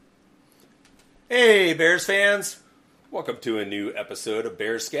Hey, Bears fans! Welcome to a new episode of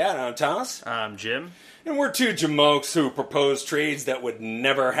Bears Scat. I'm Thomas. I'm Jim. And we're two jamokes who propose trades that would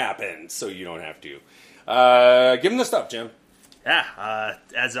never happen, so you don't have to. Give them the stuff, Jim. Yeah,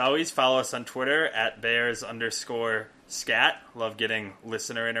 as always, follow us on Twitter at Bears_scat. Love getting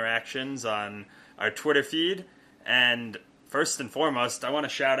listener interactions on our Twitter feed. And first and foremost, I want to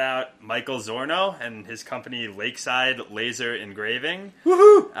shout out Michael Zorno and his company Lakeside Laser Engraving.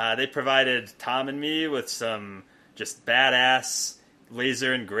 Woohoo! They provided Tom and me with some just badass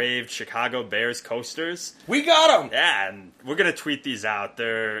laser engraved Chicago Bears coasters. We got them! Yeah, and we're going to tweet these out.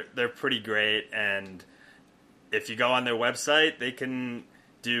 They're pretty great, and if you go on their website, they can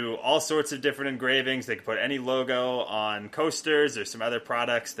do all sorts of different engravings. They can put any logo on coasters or some other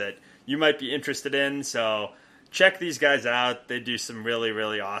products that you might be interested in. So check these guys out. They do some really,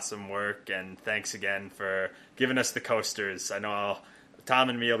 really awesome work. And thanks again for giving us the coasters. I know Tom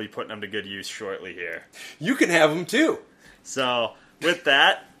and me will be putting them to good use shortly here. You can have them too. So with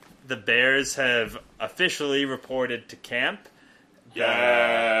that, the Bears have officially reported to camp.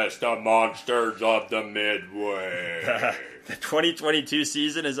 Yes, the monsters of the Midway. The 2022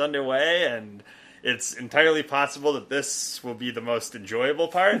 season is underway, and it's entirely possible that this will be the most enjoyable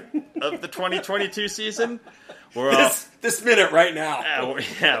part of the 2022 season. This minute right now.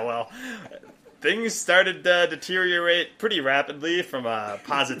 Well, things started to deteriorate pretty rapidly from a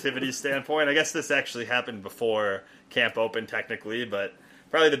positivity standpoint. I guess this actually happened before camp opened technically, but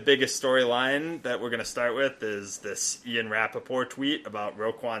probably the biggest storyline that we're going to start with is this Ian Rappaport tweet about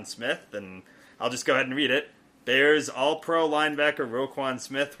Roquan Smith, and I'll just go ahead and read it. Bears All-Pro linebacker Roquan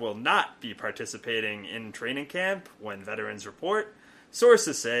Smith will not be participating in training camp when veterans report.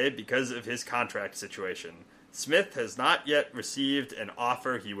 Sources say because of his contract situation. Smith has not yet received an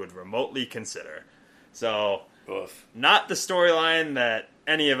offer he would remotely consider. So, not the storyline that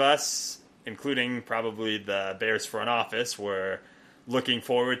any of us, including probably the Bears front office, were looking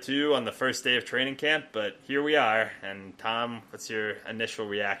forward to on the first day of training camp, but here we are. And Tom, what's your initial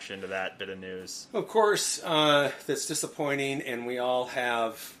reaction to that bit of news? Of course, that's disappointing, and we all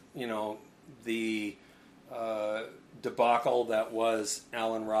have, the debacle that was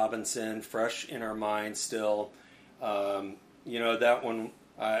Allen Robinson fresh in our minds still. That one,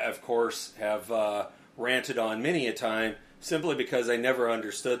 of course, have ranted on many a time simply because I never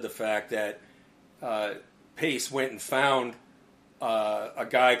understood the fact that Pace went and found a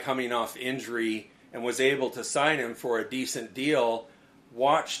guy coming off injury and was able to sign him for a decent deal,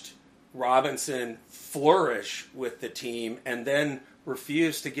 watched Robinson flourish with the team, and then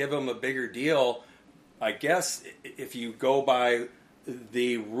refused to give him a bigger deal. I guess if you go by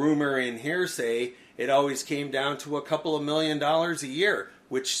the rumor and hearsay, it always came down to a couple of $1 million a year,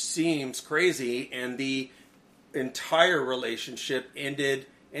 which seems crazy, and the entire relationship ended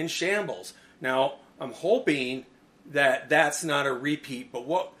in shambles. Now, I'm hoping that that's not a repeat, but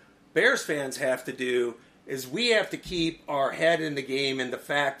what Bears fans have to do is we have to keep our head in the game and the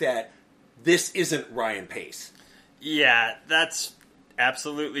fact that this isn't Ryan Pace. Yeah, that's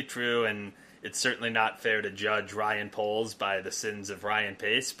absolutely true, and it's certainly not fair to judge Ryan Poles by the sins of Ryan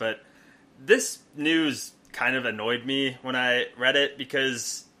Pace, but this news kind of annoyed me when I read it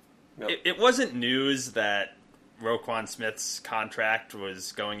because it wasn't news that Roquan Smith's contract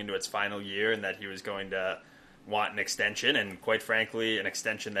was going into its final year and that he was going to want an extension, and quite frankly, an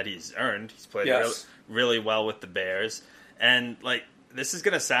extension that he's earned. He's played really well with the Bears. And, this is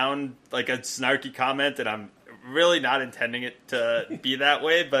going to sound like a snarky comment, and I'm really not intending it to be that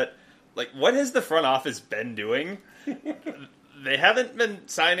way, but, what has the front office been doing? They haven't been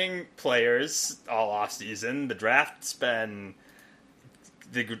signing players all offseason. The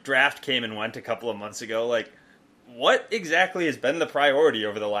draft came and went a couple of months ago. What exactly has been the priority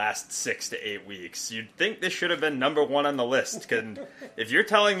over the last 6 to 8 weeks? You'd think this should have been number one on the list. And if you're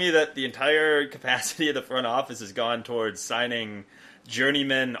telling me that the entire capacity of the front office has gone towards signing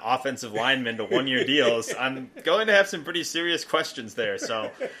journeyman offensive linemen to one-year deals, I'm going to have some pretty serious questions there.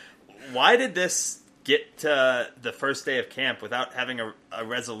 So why did this get to the first day of camp without having a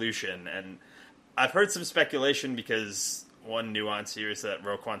resolution? And I've heard some speculation because one nuance here is that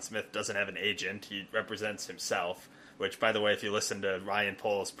Roquan Smith doesn't have an agent. He represents himself, which, by the way, if you listen to Ryan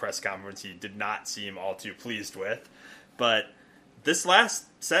Poles' press conference, he did not seem all too pleased with. But this last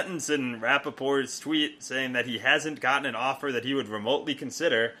sentence in Rappaport's tweet saying that he hasn't gotten an offer that he would remotely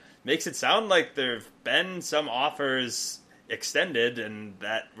consider makes it sound like there have been some offers extended and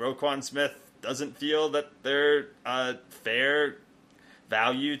that Roquan Smith doesn't feel that they're fair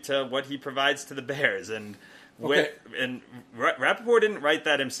value to what he provides to the Bears. And Okay. And Rappaport didn't write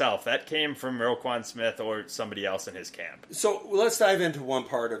that himself. That came from Roquan Smith or somebody else in his camp. So let's dive into one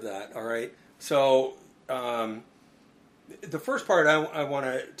part of that, all right? So the first part I want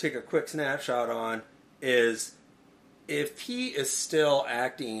to take a quick snapshot on is if he is still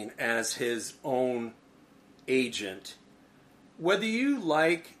acting as his own agent, whether you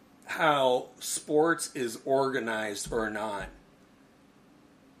like how sports is organized or not,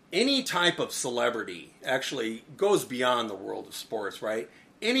 any type of celebrity actually goes beyond the world of sports, right?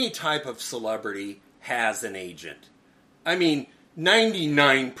 Any type of celebrity has an agent. I mean,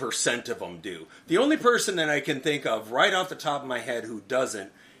 99% of them do. The only person that I can think of right off the top of my head who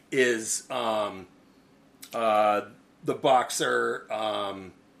doesn't is the boxer,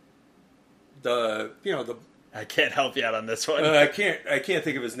 I can't help you out on this one. I can't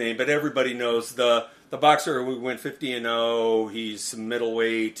think of his name, but everybody knows the boxer who went 50-0. He's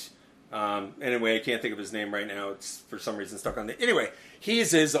middleweight. Anyway, I can't think of his name right now. It's for some reason stuck on the. Anyway,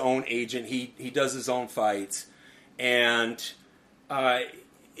 he's his own agent. He does his own fights, and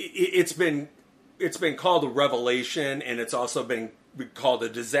it's been called a revelation, and it's also been called a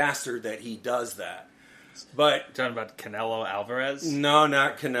disaster that he does that. But talking about Canelo Alvarez? No,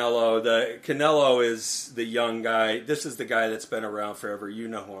 not Canelo. The Canelo is the young guy. This is the guy that's been around forever. You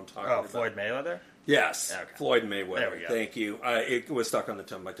know who I'm talking about. Floyd Mayweather? Yes, okay. Floyd Mayweather. There we go. Thank you. It was stuck on the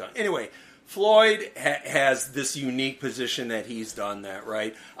tip of my tongue. Anyway, Floyd has this unique position that he's done that,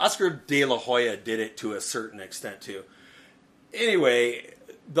 right? Oscar De La Hoya did it to a certain extent too. Anyway,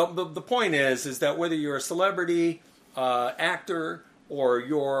 the point is that whether you're a celebrity, actor, or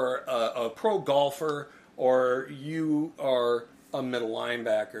you're a pro golfer, or you are a middle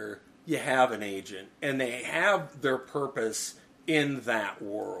linebacker, you have an agent, and they have their purpose in that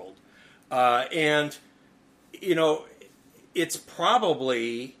world. And, you know, it's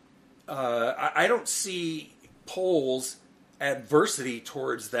probably, I don't see Poles' adversity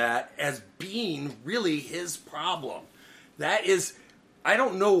towards that as being really his problem. That is, I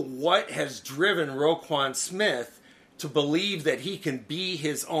don't know what has driven Roquan Smith to believe that he can be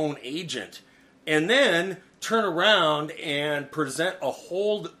his own agent and then turn around and present a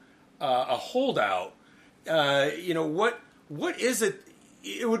holdout. What is it?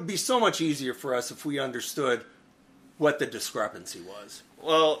 It would be so much easier for us if we understood what the discrepancy was.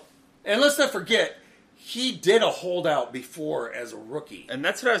 Well, and let's not forget, he did a holdout before as a rookie. And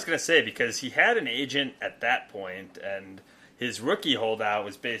that's what I was going to say, because he had an agent at that point, and his rookie holdout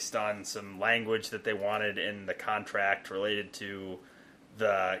was based on some language that they wanted in the contract related to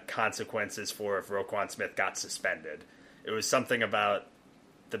the consequences for if Roquan Smith got suspended. It was something about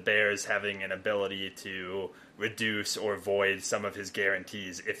the Bears having an ability to reduce or void some of his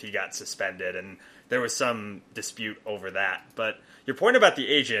guarantees if he got suspended, and there was some dispute over that. But your point about the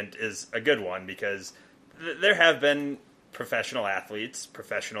agent is a good one, because there have been professional athletes,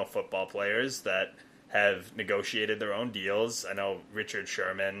 professional football players that have negotiated their own deals. I know Richard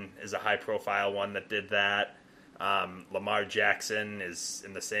Sherman is a high-profile one that did that. Lamar Jackson is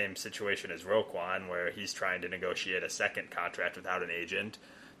in the same situation as Roquan, where he's trying to negotiate a second contract without an agent.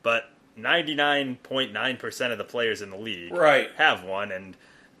 But 99.9% of the players in the league have one, and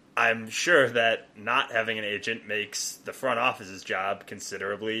I'm sure that not having an agent makes the front office's job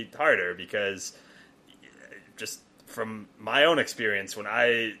considerably harder, because just from my own experience, when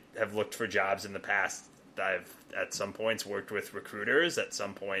I have looked for jobs in the past, I've at some points worked with recruiters, at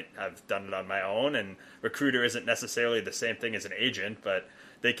some point I've done it on my own, and recruiter isn't necessarily the same thing as an agent, but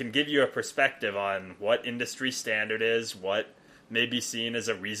they can give you a perspective on what industry standard is, what may be seen as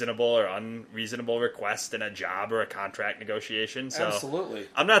a reasonable or unreasonable request in a job or a contract negotiation. So absolutely.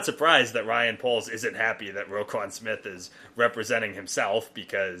 I'm not surprised that Ryan Poles isn't happy that Roquan Smith is representing himself,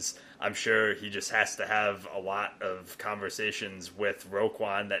 because I'm sure he just has to have a lot of conversations with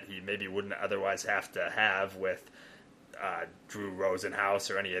Roquan that he maybe wouldn't otherwise have to have with Drew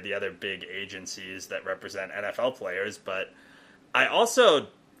Rosenhaus or any of the other big agencies that represent NFL players. But I also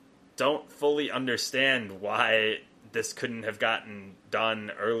don't fully understand why this couldn't have gotten done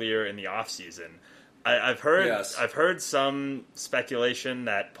earlier in the offseason. I've heard some speculation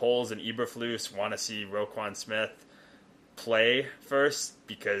that Poles and Eberflus want to see Roquan Smith play first,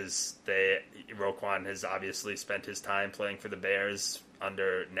 because Roquan has obviously spent his time playing for the Bears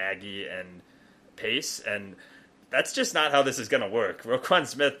under Nagy and Pace, and that's just not how this is going to work. Roquan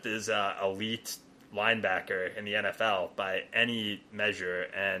Smith is an elite linebacker in the NFL by any measure,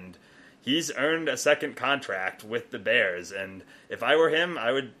 and he's earned a second contract with the Bears, and if I were him,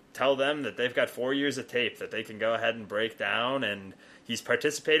 I would tell them that they've got 4 years of tape that they can go ahead and break down, and he's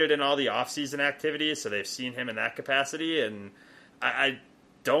participated in all the off-season activities, so they've seen him in that capacity, and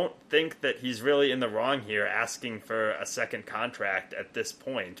don't think that he's really in the wrong here asking for a second contract at this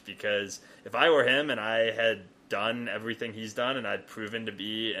point, because if I were him and I had done everything he's done and I'd proven to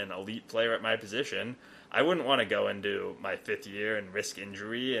be an elite player at my position, I wouldn't want to go into my 5th year and risk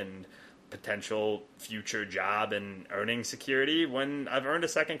injury and potential future job and earning security when I've earned a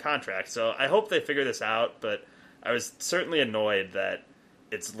second contract. So I hope they figure this out, but I was certainly annoyed that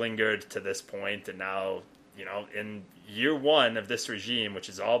it's lingered to this point, and now, in year 1 of this regime, which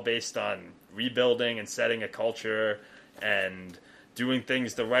is all based on rebuilding and setting a culture and doing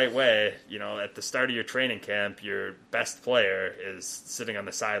things the right way, at the start of your training camp, your best player is sitting on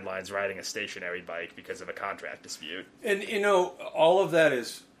the sidelines riding a stationary bike because of a contract dispute. And, all of that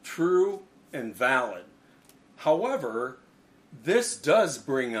is true and valid. However, this does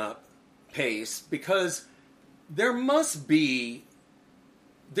bring up pace, because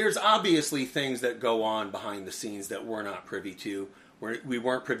there's obviously things that go on behind the scenes that we're not privy to. We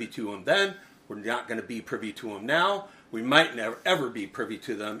weren't privy to them then. We're not going to be privy to them now. We might never ever be privy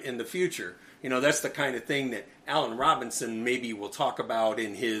to them in the future. That's the kind of thing that Allen Robinson maybe will talk about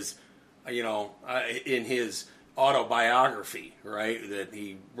in his autobiography, right, that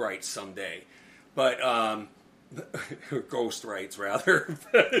he writes someday. But, ghost writes, rather.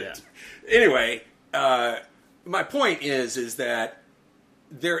 Yeah. Anyway, my point is that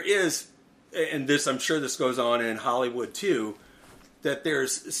there is, and this, I'm sure this goes on in Hollywood too, that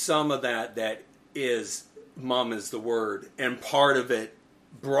there's some of that is, mum is the word, and part of it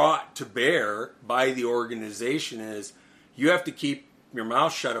brought to bear by the organization is, you have to keep your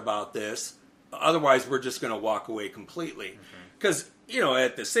mouth shut about this, otherwise we're just going to walk away completely. Because,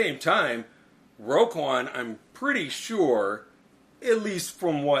 at the same time, Roquan, I'm pretty sure, at least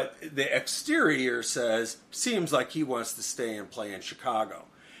from what the exterior says, seems like he wants to stay and play in Chicago.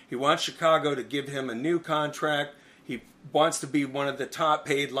 He wants Chicago to give him a new contract. He wants to be one of the top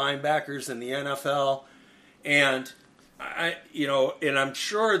paid linebackers in the NFL. And I'm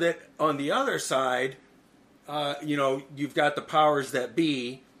sure that on the other side, you've got the powers that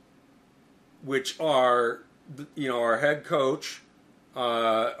be, which are, our head coach,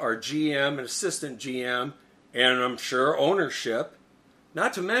 our GM and assistant GM, and I'm sure ownership.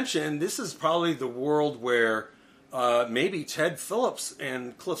 Not to mention, this is probably the world where maybe Ted Phillips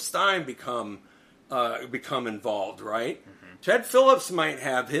and Cliff Stein become involved, right? Mm-hmm. Ted Phillips might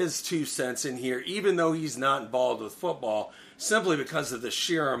have his 2 cents in here, even though he's not involved with football, simply because of the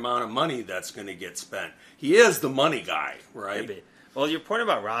sheer amount of money that's going to get spent. He is the money guy, right? Maybe. Well, your point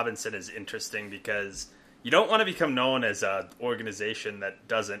about Robinson is interesting, because you don't want to become known as an organization that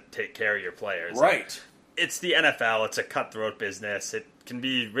doesn't take care of your players. Right. It's the NFL. It's a cutthroat business. It can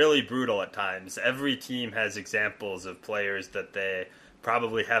be really brutal at times. Every team has examples of players that they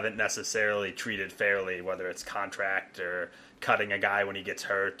probably haven't necessarily treated fairly, whether it's contract or cutting a guy when he gets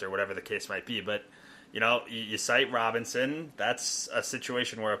hurt or whatever the case might be. But, you cite Robinson. That's a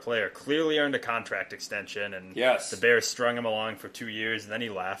situation where a player clearly earned a contract extension, and yes, the Bears strung him along for 2 years, and then he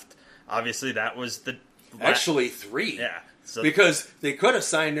left. Obviously, that was actually 3. Yeah. So, because they could have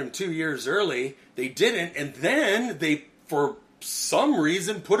signed him 2 years early. They didn't, and then they, for some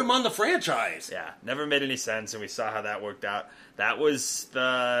reason, put him on the franchise. Yeah, never made any sense, and we saw how that worked out. That was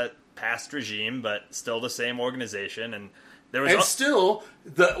the past regime, but still the same organization, and there was still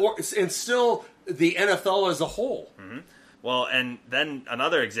the NFL as a whole. Mm-hmm. Well, and then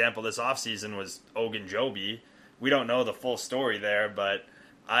another example this offseason was Ogunjobi. We don't know the full story there, but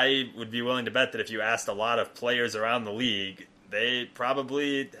I would be willing to bet that if you asked a lot of players around the league, they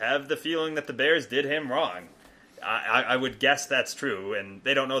probably have the feeling that the Bears did him wrong. I would guess that's true, and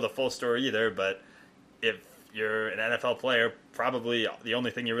they don't know the full story either, but if you're an NFL player, probably the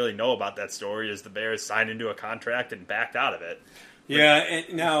only thing you really know about that story is the Bears signed into a contract and backed out of it. Yeah,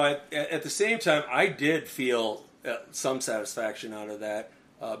 and now at the same time, I did feel some satisfaction out of that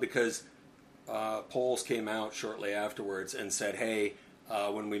because Poles came out shortly afterwards and said, hey,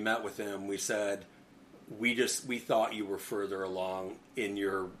 when we met with him, we said, we thought you were further along in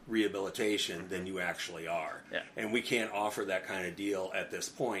your rehabilitation than you actually are. Yeah. And we can't offer that kind of deal at this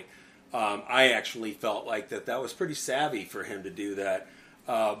point. I actually felt like that was pretty savvy for him to do that.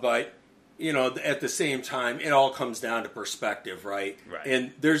 But, at the same time, it all comes down to perspective, right? Right.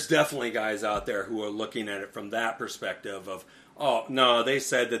 And there's definitely guys out there who are looking at it from that perspective of, oh, no, they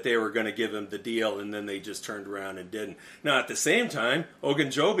said that they were going to give him the deal, and then they just turned around and didn't. Now, at the same time,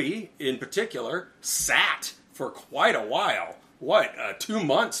 Ogunjobi, in particular, sat for quite a while. 2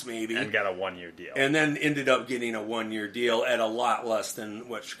 months maybe? And got a 1-year deal. And then ended up getting a 1-year deal at a lot less than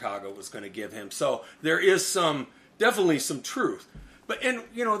what Chicago was going to give him. So there is definitely some truth. But, and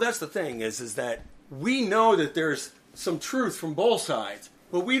that's the thing is that we know that there's some truth from both sides.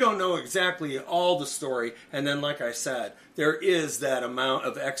 but we don't know exactly all the story. And then, like I said, there is that amount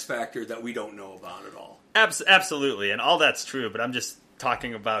of X factor that we don't know about at all. Absolutely, and all that's true, but I'm just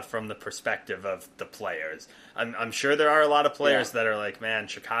talking about from the perspective of the players. I'm sure there are a lot of players that are like, man,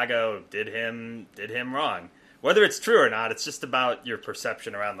 Chicago did him wrong. Whether it's true or not, it's just about your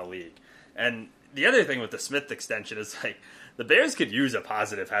perception around the league. And the other thing with the Smith extension is, like, the Bears could use a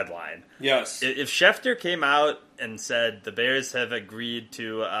positive headline. Yes. If Schefter came out and said the Bears have agreed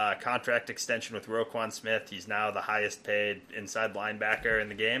to a contract extension with Roquan Smith, he's now the highest paid inside linebacker in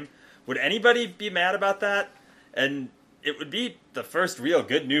the game, would anybody be mad about that? And it would be the first real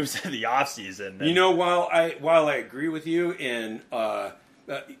good news of the offseason. You know, while I agree with you in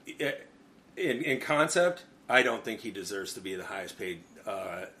concept, I don't think he deserves to be the highest paid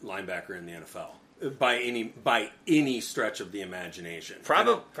linebacker in the NFL by any stretch of the imagination.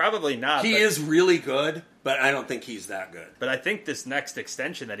 Probably not. He is really good, but I don't think he's that good. But I think this next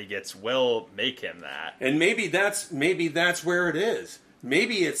extension that he gets will make him that. And maybe that's where it is.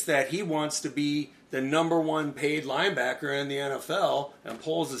 Maybe it's that he wants to be the number one paid linebacker in the NFL, and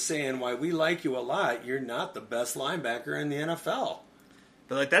Poles is saying, "Why, we like you a lot. You're not the best linebacker in the NFL."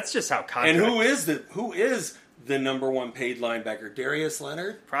 But, like, that's just how contract... And who is the number one paid linebacker? Darius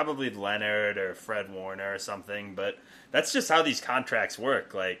Leonard? Probably Leonard or Fred Warner or something, but that's just how these contracts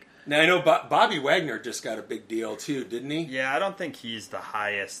work. Like, now, I know Bobby Wagner just got a big deal too, didn't he? Yeah, I don't think he's the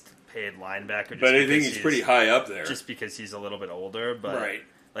highest paid linebacker. But I think he's pretty high up there. Just because he's a little bit older. But, right.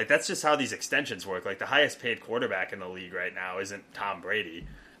 Like, that's just how these extensions work. Like, the highest paid quarterback in the league right now isn't Tom Brady.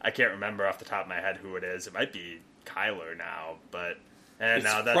 I can't remember off the top of my head who it is. It might be Kyler now, but... And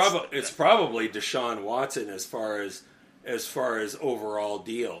it's probably Deshaun Watson as far as overall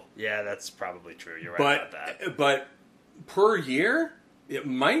deal. Yeah, that's probably true. You're right about that. But per year, it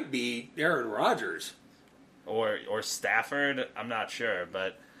might be Aaron Rodgers or Stafford. I'm not sure,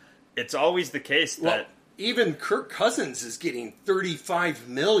 but it's always the case that even Kirk Cousins is getting $35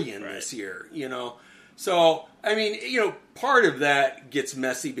 million this year. You know, so I mean, you know, part of that gets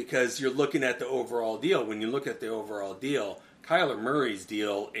messy because you're looking at the overall deal. When you look at the overall deal, Kyler Murray's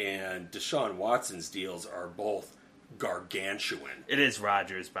deal and Deshaun Watson's deals are both gargantuan. It is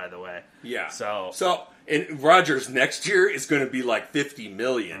Rodgers, by the way. Yeah. So and Rodgers next year is going to be like $50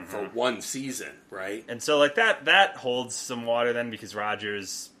 million for one season, right? And so, like, that holds some water then because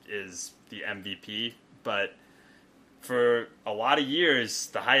Rodgers is the MVP. But for a lot of years,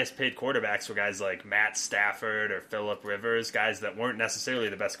 the highest paid quarterbacks were guys like Matt Stafford or Phillip Rivers, guys that weren't necessarily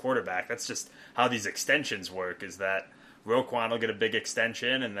the best quarterback. That's just how these extensions work, is that Roquan will get a big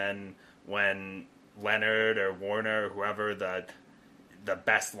extension, and then when Leonard or Warner or whoever the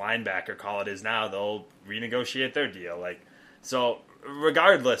best linebacker call it is now, they'll renegotiate their deal. Like, so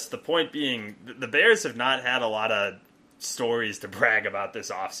regardless, the point being, the Bears have not had a lot of stories to brag about this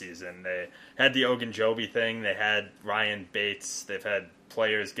offseason. They had the Ogunjobi thing, they had Ryan Bates, they've had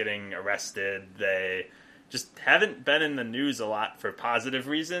players getting arrested, they just haven't been in the news a lot for positive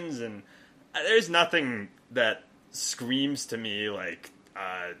reasons, and there's nothing that screams to me like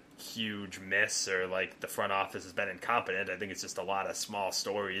a huge miss or like the front office has been incompetent. I think it's just a lot of small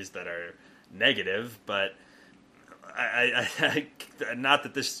stories that are negative, but I not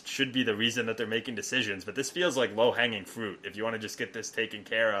that this should be the reason that they're making decisions, but this feels like low-hanging fruit if you want to just get this taken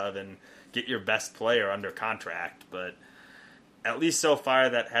care of and get your best player under contract. But at least so far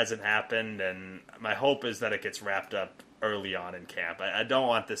that hasn't happened, and my hope is that it gets wrapped up early on in camp. I don't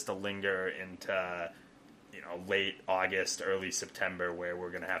want this to linger into late August, early September, where we're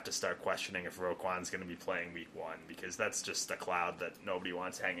going to have to start questioning if Roquan's going to be playing week 1, because that's just a cloud that nobody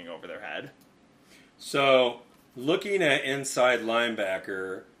wants hanging over their head. So, looking at inside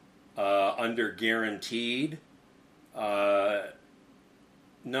linebacker under guaranteed, number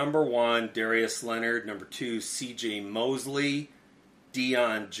 1, Darius Leonard. Number 2, C.J. Mosley,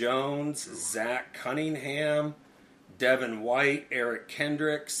 Deion Jones, Zach Cunningham, Devin White, Eric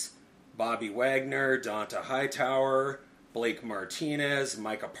Kendricks, Bobby Wagner, Donta Hightower, Blake Martinez,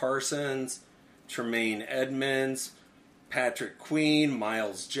 Micah Parsons, Tremaine Edmonds, Patrick Queen,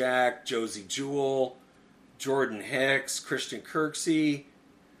 Miles Jack, Josie Jewell, Jordan Hicks, Christian Kirksey.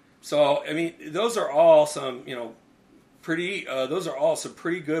 So, I mean, those are all some, pretty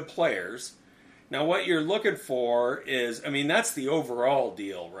good players. Now, what you're looking for is, that's the overall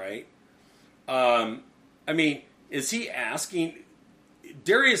deal, right? Is he asking...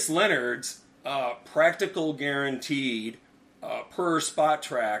 Darius Leonard's practical guaranteed per spot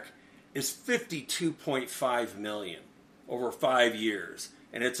track is $52.5 million over 5 years,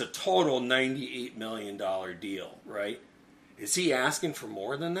 and it's a total $98 million deal, right? Is he asking for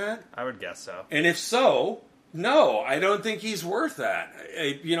more than that? I would guess so. And if so, No, I don't think he's worth that.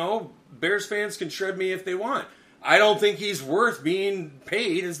 Bears fans can shred me if they want. I don't think he's worth being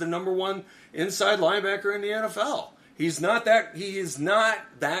paid as the number one inside linebacker in the NFL. He is not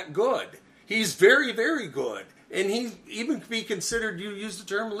that good. He's very, very good. And he even could be considered, you use the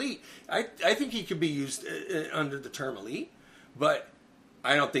term elite. I think he could be used under the term elite, but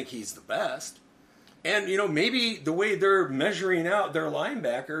I don't think he's the best. And, maybe the way they're measuring out their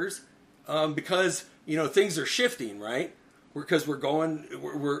linebackers, because, things are shifting, right? Because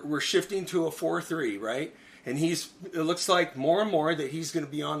we're shifting to a 4-3, right? And it looks like more and more that he's going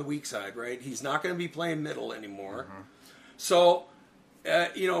to be on the weak side, right? He's not going to be playing middle anymore. Mm-hmm. So,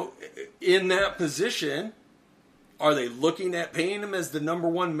 in that position, are they looking at paying him as the number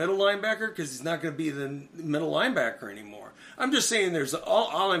one middle linebacker? Because he's not going to be the middle linebacker anymore. I'm just saying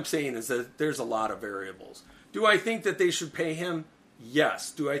all I'm saying is that there's a lot of variables. Do I think that they should pay him? Yes.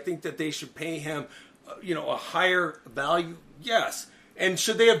 Do I think that they should pay him, a higher value? Yes. And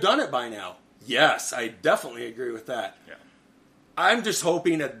should they have done it by now? Yes, I definitely agree with that. Yeah. I'm just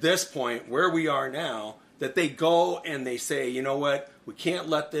hoping at this point, where we are now, that they go and they say, you know what, we can't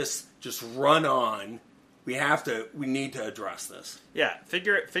let this just run on. We need to address this. Yeah,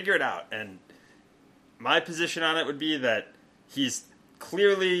 figure it out. And my position on it would be that he's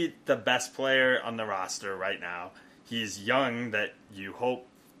clearly the best player on the roster right now. He's young, that you hope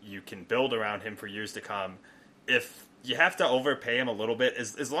you can build around him for years to come. If you have to overpay him a little bit,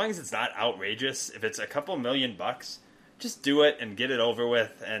 as long as it's not outrageous, if it's a couple $1 million, just do it and get it over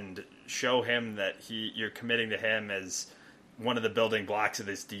with and show him that you're committing to him as one of the building blocks of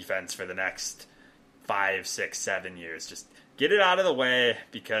this defense for the next 5, 6, 7 years. Just get it out of the way,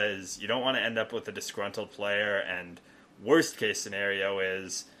 because you don't want to end up with a disgruntled player, and worst case scenario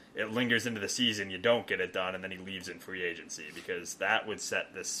is it lingers into the season, you don't get it done, and then he leaves in free agency, because that would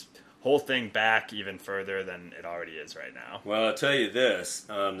set this whole thing back even further than it already is right now. Well, I'll tell you this.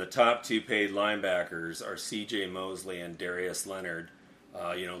 The top two paid linebackers are C.J. Mosley and Darius Leonard.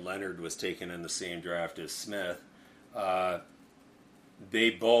 Leonard was taken in the same draft as Smith.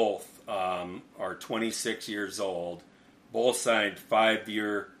 They both are 26 years old. Both signed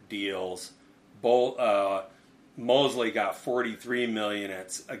 5-year deals. Both Mosley got $43 million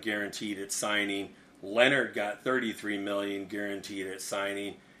guaranteed at signing. Leonard got $33 million guaranteed at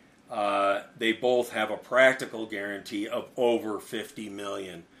signing. They both have a practical guarantee of over $50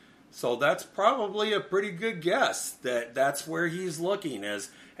 million. So that's probably a pretty good guess that that's where he's looking, as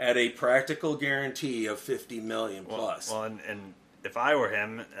at a practical guarantee of $50 million plus. Well, and if I were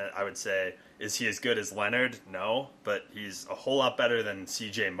him, I would say, is he as good as Leonard? No, but he's a whole lot better than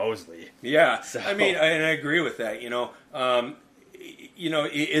C.J. Mosley. Yeah, so. I mean, and I agree with that. The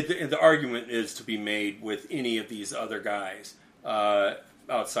argument is to be made with any of these other guys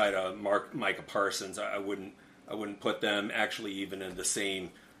outside of Micah Parsons. I wouldn't put them actually even in the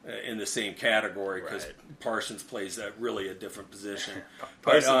same category, because right. Parsons plays really a different position.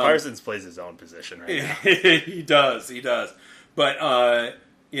 Parsons plays his own position right now. He does. But,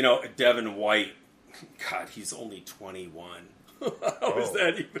 Devin White, God, he's only 21. How is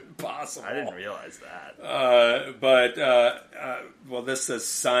that even possible? I didn't realize that. Well, this says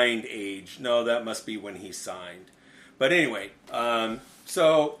signed age. No, that must be when he signed. But anyway,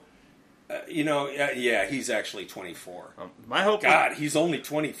 he's actually 24. My hope. God, he's only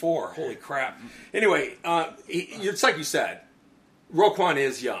 24. Holy crap. Anyway, it's like you said, Roquan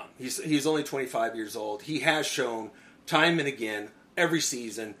is young. He's only 25 years old. He has shown time and again every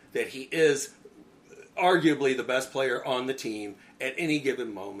season that he is arguably the best player on the team at any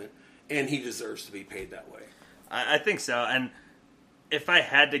given moment, and he deserves to be paid that way. I think so. And if I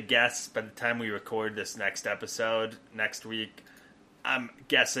had to guess, by the time we record this next episode next week, I'm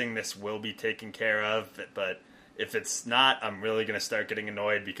guessing this will be taken care of, but if it's not, I'm really going to start getting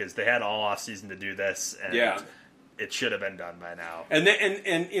annoyed, because they had all offseason to do this, and it should have been done by now. And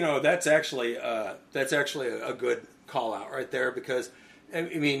that's actually a good call out right there, because I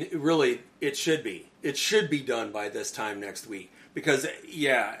mean, really, it should be done by this time next week, because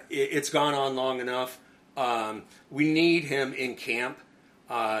it's gone on long enough. We need him in camp.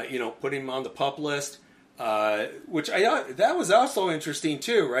 Put him on the PUP list. Which that was also interesting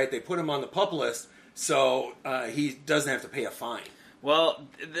too, right? They put him on the PUP list so he doesn't have to pay a fine. Well,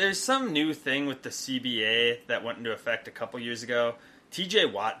 there's some new thing with the CBA that went into effect a couple years ago.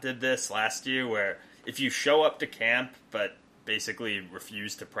 TJ Watt did this last year, where if you show up to camp but basically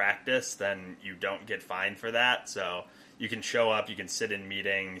refuse to practice, then you don't get fined for that. So you can show up, you can sit in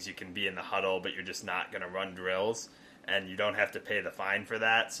meetings, you can be in the huddle, but you're just not going to run drills, and you don't have to pay the fine for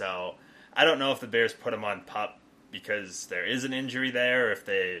that. So I don't know if the Bears put him on PUP because there is an injury there, or if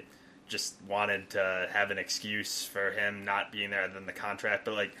they just wanted to have an excuse for him not being there than the contract.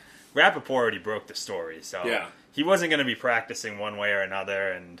 But, like, Rappaport already broke the story, so he wasn't going to be practicing one way or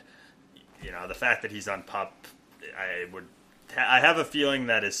another. And, you know, the fact that he's on PUP, I have a feeling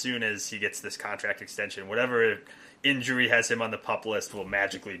that as soon as he gets this contract extension, whatever injury has him on the PUP list will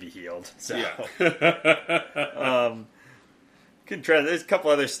magically be healed. So, there's a couple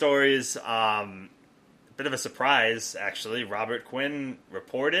other stories. Bit of a surprise, actually. Robert Quinn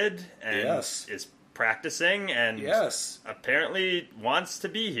reported and is practicing and apparently wants to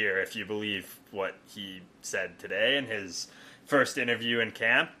be here, if you believe what he said today in his first interview in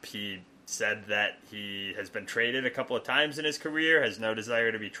camp. He said that he has been traded a couple of times in his career, has no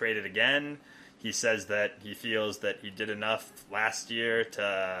desire to be traded again. He says that he feels that he did enough last year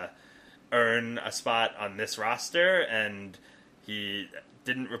to earn a spot on this roster, and he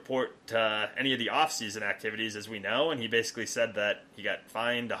didn't report any of the off-season activities, as we know, and he basically said that he got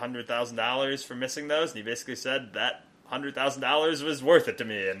fined $100,000 for missing those, and he basically said that $100,000 was worth it to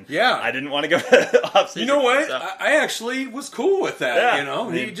me, and I didn't want to go to off-season. You know what? So. I actually was cool with that, you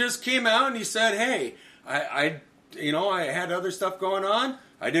know? He just came out and he said, hey, I had other stuff going on.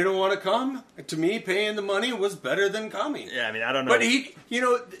 I didn't want to come. To me, paying the money was better than coming. Yeah, I mean, I don't know. But he,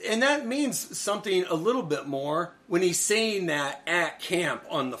 and that means something a little bit more when he's saying that at camp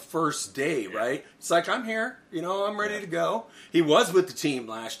on the first day, right? It's like, I'm here, I'm ready to go. He was with the team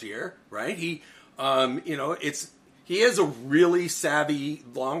last year, right? He, he is a really savvy,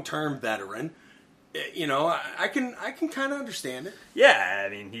 long-term veteran. I can kind of understand it. Yeah, I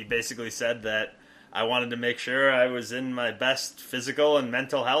mean, he basically said that I wanted to make sure I was in my best physical and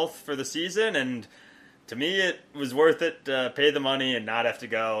mental health for the season, and to me it was worth it to pay the money and not have to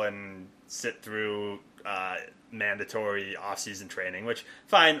go and sit through mandatory off-season training, which,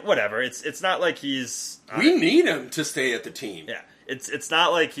 fine, whatever. It's not like he's... we need him to stay at the team. Yeah, it's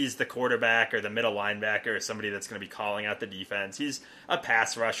not like he's the quarterback or the middle linebacker or somebody that's going to be calling out the defense. He's a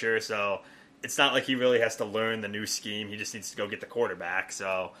pass rusher, so it's not like he really has to learn the new scheme. He just needs to go get the quarterback,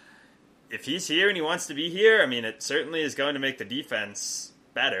 so... If he's here and he wants to be here, I mean, it certainly is going to make the defense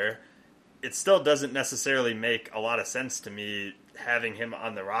better. It still doesn't necessarily make a lot of sense to me having him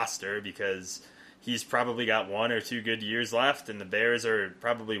on the roster because he's probably got 1 or 2 good years left, and the Bears are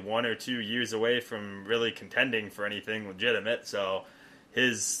probably 1 or 2 years away from really contending for anything legitimate. So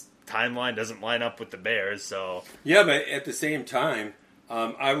his timeline doesn't line up with the Bears. So yeah, but at the same time,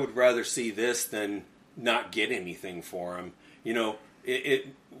 I would rather see this than not get anything for him. It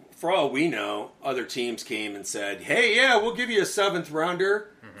for all we know, other teams came and said, "Hey, yeah, we'll give you a 7th rounder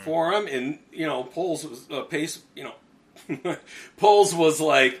for him." And Poles was Poles was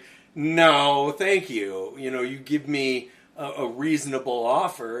like, "No, thank you. You give me a reasonable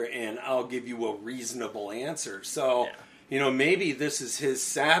offer, and I'll give you a reasonable answer." So, maybe this is his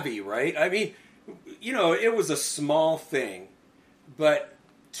savvy, right? I mean, it was a small thing, but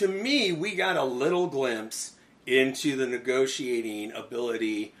to me, we got a little glimpse into the negotiating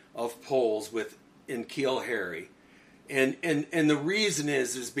ability of Poles with N'Keal Harry. And the reason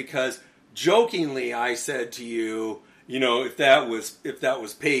is because jokingly I said to you, if that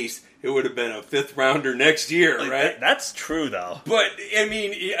was Pace, it would have been a 5th rounder next year, right? That's true though. But I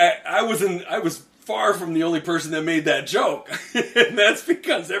mean, I was far from the only person that made that joke. And that's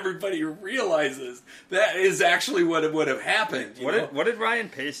because everybody realizes that is actually what would have happened. What did Ryan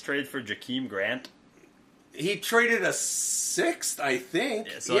Pace trade for Jakeem Grant? He traded a 6th, I think.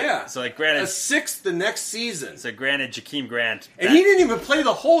 Granted, a 6th the next season. So granted, Jakeem Grant, and he didn't even play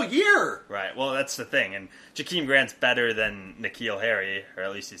the whole year. Right. Well, that's the thing, and Jakeem Grant's better than N'Keal Harry, or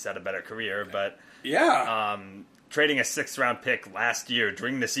at least he's had a better career. But trading a 6th round pick last year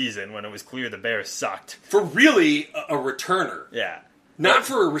during the season when it was clear the Bears sucked for really a returner. Yeah. Not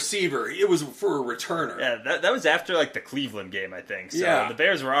for a receiver. It was for a returner. Yeah. That was after the Cleveland game, I think. So the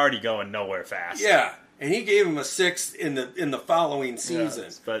Bears were already going nowhere fast. Yeah. And he gave him a 6th in the following season.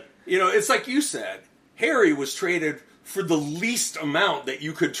 Yes, but it's like you said, Harry was traded for the least amount that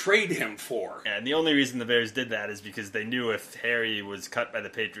you could trade him for. And the only reason the Bears did that is because they knew if Harry was cut by the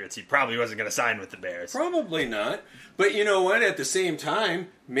Patriots, he probably wasn't going to sign with the Bears. Probably not. But you know what? At the same time,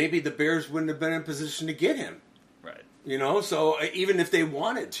 maybe the Bears wouldn't have been in position to get him. Right. So even if they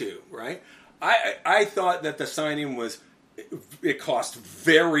wanted to, right? I thought that the signing it cost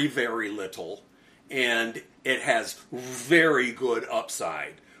very, very little. And it has very good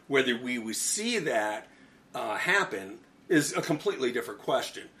upside. Whether we would see that happen is a completely different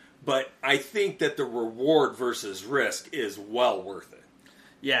question. But I think that the reward versus risk is well worth it.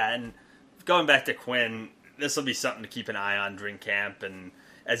 Yeah, and going back to Quinn, this will be something to keep an eye on during camp. And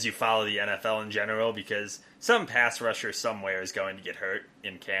as you follow the NFL in general, because some pass rusher somewhere is going to get hurt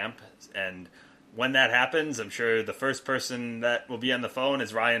in camp. And when that happens, I'm sure the first person that will be on the phone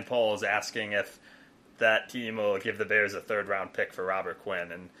is Ryan Poles asking if that team will give the Bears a 3rd-round pick for Robert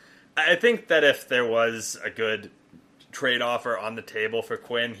Quinn. And I think that if there was a good trade offer on the table for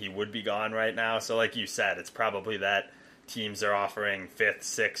Quinn, he would be gone right now. So like you said, it's probably that teams are offering 5th,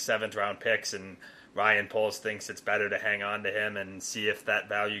 6th, 7th-round picks, and Ryan Poles thinks it's better to hang on to him and see if that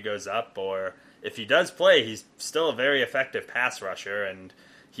value goes up. Or if he does play, he's still a very effective pass rusher, and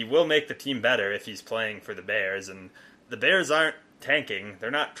he will make the team better if he's playing for the Bears. And the Bears aren't tanking.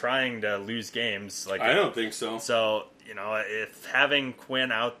 They're not trying to lose games. I don't think so. So, if having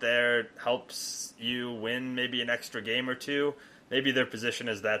Quinn out there helps you win maybe an extra game or two, maybe their position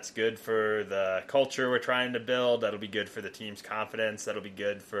is that's good for the culture we're trying to build. That'll be good for the team's confidence. That'll be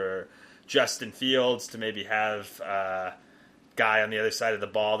good for Justin Fields to maybe have a guy on the other side of the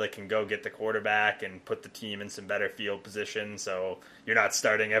ball that can go get the quarterback and put the team in some better field position. So you're not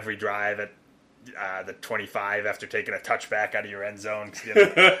starting every drive at the 25 after taking a touchback out of your end zone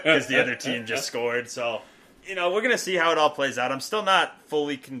because the other team just scored. So, we're going to see how it all plays out. I'm still not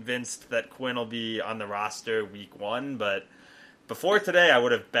fully convinced that Quinn will be on the roster week 1, but before today I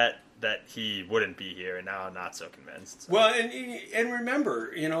would have bet that he wouldn't be here, and now I'm not so convinced. So. Well, and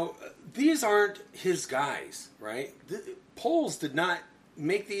remember, these aren't his guys, right? Poles did not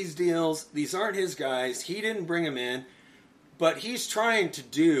make these deals. These aren't his guys. He didn't bring them in, but he's trying to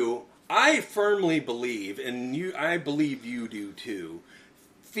do, I firmly believe, and I believe you do too,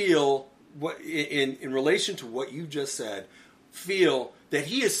 feel what in relation to what you just said, feel that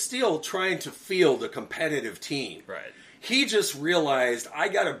he is still trying to field a competitive team. Right. He just realized, I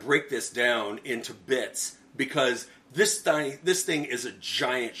got to break this down into bits because this thing is a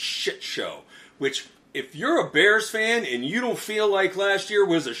giant shit show. Which, if you're a Bears fan and you don't feel like last year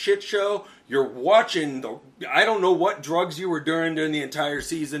was a shit show, you're watching I don't know what drugs you were doing during the entire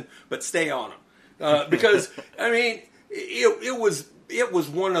season, but stay on them. Because, it was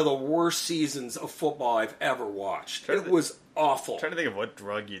one of the worst seasons of football I've ever watched. It was awful. I'm trying to think of what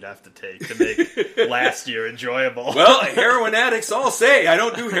drug you'd have to take to make last year enjoyable. Well, heroin addicts all say I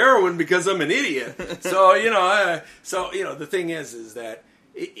don't do heroin because I'm an idiot. So the thing is that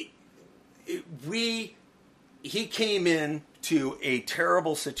he came in to a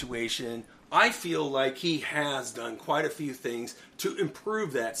terrible situation. I feel like he has done quite a few things to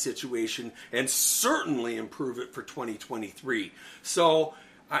improve that situation and certainly improve it for 2023. So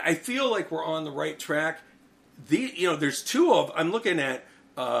I feel like we're on the right track. There's I'm looking at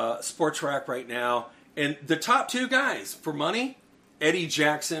Sports Track right now, and the top 2 guys for money, Eddie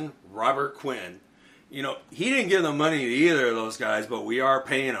Jackson, Robert Quinn. He didn't give the money to either of those guys, but we are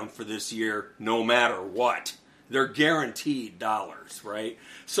paying them for this year no matter what. They're guaranteed dollars, right?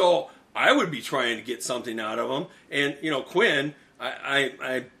 So I would be trying to get something out of him. And, Quinn,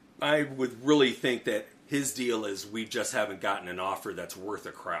 I would really think that his deal is we just haven't gotten an offer that's worth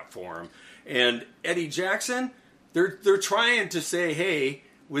a crap for him. And Eddie Jackson, they're trying to say, hey,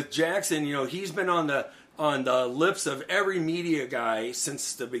 with Jackson, he's been on the lips of every media guy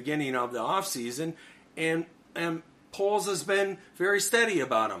since the beginning of the offseason, and Poles has been very steady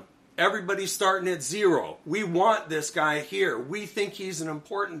about him. Everybody's starting at 0. We want this guy here. We think he's an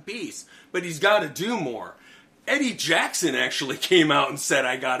important piece, but he's got to do more. Eddie Jackson actually came out and said,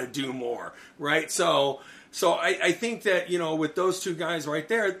 I got to do more, right? So I think that, with those 2 guys right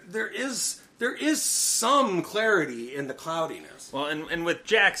there, there is some clarity in the cloudiness. Well, and with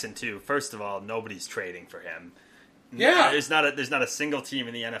Jackson, too, first of all, nobody's trading for him. Yeah. There's not a single team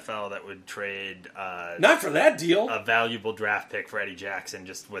in the NFL that would trade not for that deal, a valuable draft pick for Eddie Jackson,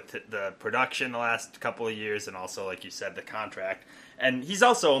 just with the production the last couple of years and also, like you said, the contract. And he's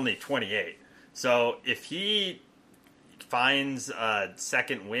also only 28. So if he finds a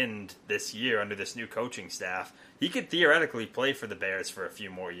second wind this year under this new coaching staff, he could theoretically play for the Bears for a few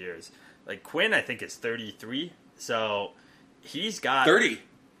more years. Like Quinn, I think, is 33. So he's got 30.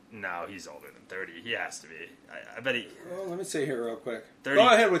 No, he's older than 30. He has to be. I bet he... Well, let me see here real quick. 30, Go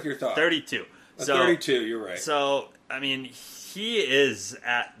ahead with your thought. 32. So, 32, you're right. So, he is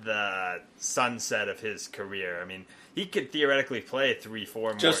at the sunset of his career. He could theoretically play 3-4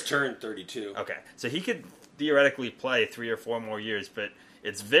 more... Just turned 32. Okay. So he could theoretically play 3 or 4 more years, but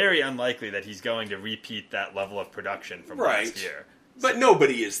it's very unlikely that he's going to repeat that level of production from last year. But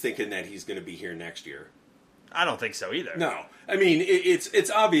nobody is thinking that he's going to be here next year. I don't think so either. No,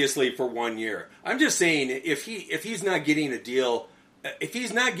 it's obviously for 1 year. I'm just saying if he's not getting a deal, if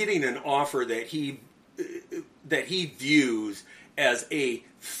he's not getting an offer that he views as a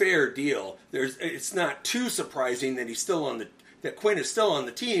fair deal, it's not too surprising that he's still on the that Quinn is still on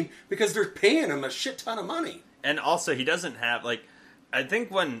the team because they're paying him a shit ton of money. And also, he doesn't have, like, I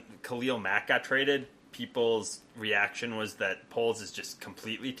think when Khalil Mack got traded, people's reaction was that Poles is just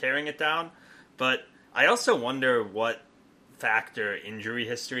completely tearing it down. But I also wonder what factor injury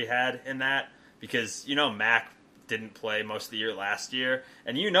history had in that, because, Mack didn't play most of the year last year,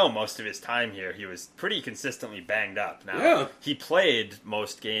 and most of his time here, he was pretty consistently banged up. Now, He played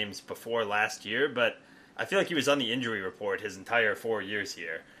most games before last year, but I feel like he was on the injury report his entire 4 years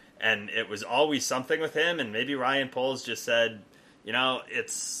here, and it was always something with him, and maybe Ryan Poles just said,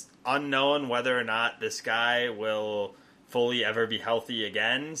 it's unknown whether or not this guy will fully ever be healthy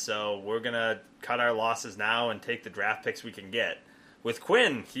again, so we're going to cut our losses now and take the draft picks we can get. With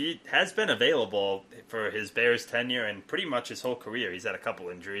Quinn, he has been available for his Bears tenure and pretty much his whole career. He's had a couple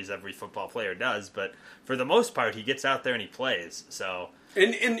injuries, every football player does, but for the most part, he gets out there and he plays. So,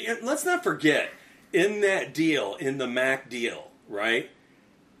 and let's not forget, in that deal, in the Mac deal, right?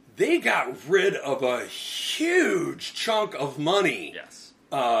 They got rid of a huge chunk of money. Yes.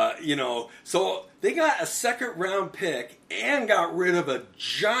 So they got a second-round pick and got rid of a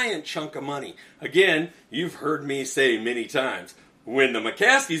giant chunk of money. Again, you've heard me say many times, when the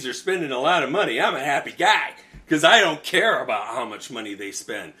McCaskies are spending a lot of money, I'm a happy guy because I don't care about how much money they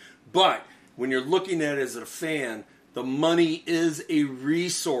spend. But when you're looking at it as a fan, the money is a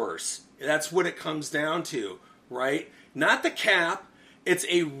resource. That's what it comes down to, right? Not the cap. It's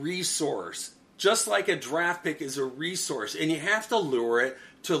a resource. Just like a draft pick is a resource. And you have to lure it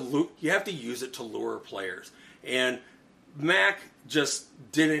you have to use it to lure players. And Mac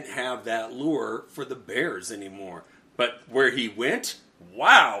just didn't have that lure for the Bears anymore. But where he went,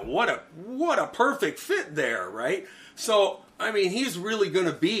 wow, what a perfect fit there, right? So, I mean, he's really going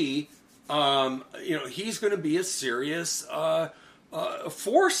to be, he's going to be a serious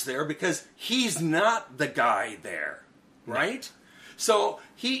force there because he's not the guy there, right? So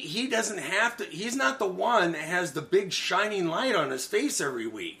he doesn't have to. He's not the one that has the big shining light on his face every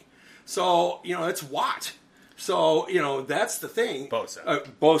week. So it's Watt. So that's the thing.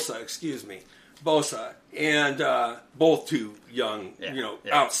 Bosa, excuse me. Bosa, and both two young,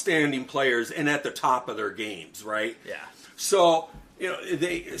 outstanding players, and at the top of their games, right? Yeah. So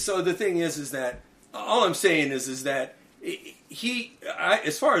So the thing is that all I'm saying is that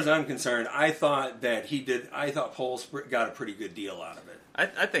as far as I'm concerned, I thought Poles got a pretty good deal out of it.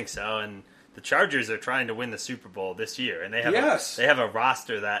 I think so, and the Chargers are trying to win the Super Bowl this year, and they have a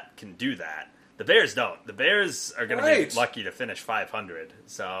roster that can do that. The Bears don't. The Bears are going to be lucky to finish 500.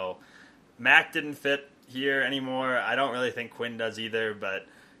 So Mac didn't fit here anymore. I don't really think Quinn does either, but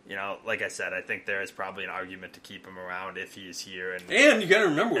like I said, I think there is probably an argument to keep him around if he's here. And you got to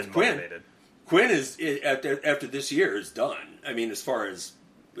remember with Quinn is after this year is done. I mean, as far as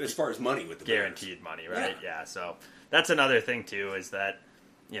money with the guaranteed money, right? Yeah. So that's another thing too, is that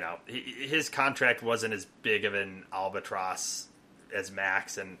his contract wasn't as big of an albatross as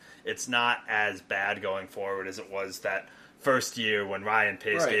Max, and it's not as bad going forward as it was that first year when Ryan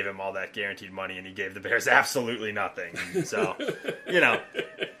Pace gave him all that guaranteed money and he gave the Bears absolutely nothing. So,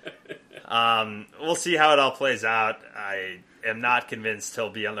 we'll see how it all plays out. I am not convinced he'll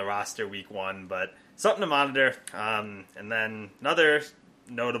be on the roster week 1, but something to monitor. And then another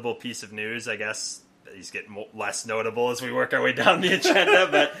notable piece of news, I guess, he's getting less notable as we work our way down the agenda,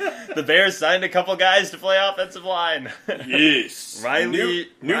 but the Bears signed a couple guys to play offensive line. Yes. New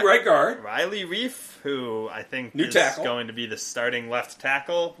right guard. Riley Reif, who I think is going to be the starting left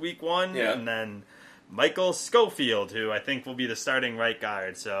tackle week 1. Yeah. And then Michael Schofield, who I think will be the starting right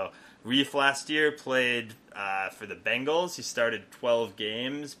guard. So Reif last year played for the Bengals. He started 12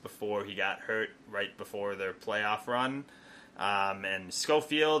 games before he got hurt right before their playoff run. And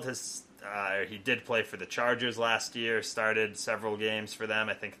Schofield he did play for the Chargers last year, started several games for them,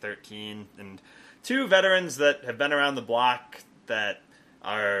 I think 13. And two veterans that have been around the block that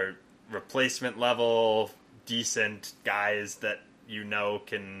are replacement level, decent guys that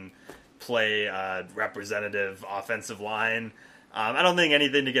can play representative offensive line. I don't think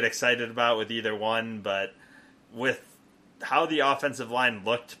anything to get excited about with either one, but with how the offensive line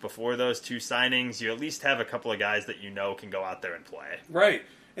looked before those two signings, you at least have a couple of guys that can go out there and play. Right.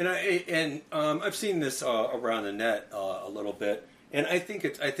 And I've seen this around the net a little bit, and I think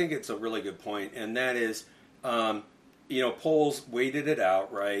it's a really good point, and that is, Poles waited it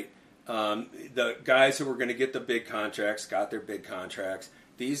out, right? The guys who were going to get the big contracts got their big contracts.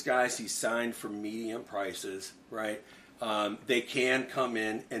 These guys he signed for medium prices, right? They can come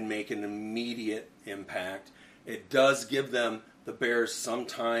in and make an immediate impact. It does give them, the Bears, some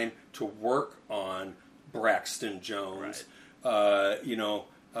time to work on Braxton Jones,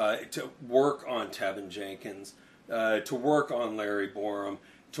 to work on Tevin Jenkins, to work on Larry Borum,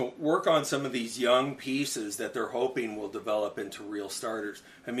 to work on some of these young pieces that they're hoping will develop into real starters.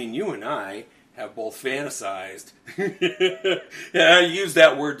 I mean, you and I have both fantasized, I use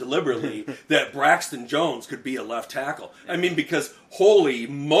that word deliberately, that Braxton Jones could be a left tackle. I mean, because holy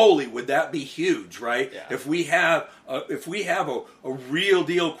moly, would that be huge, right? Yeah. If we have a real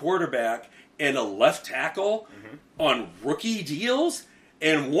deal quarterback and a left tackle on rookie deals,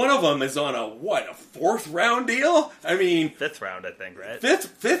 and one of them is on a 4th round deal? I mean, 5th round, I think, right?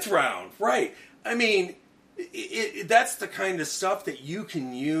 Fifth round, right? I mean, that's the kind of stuff that you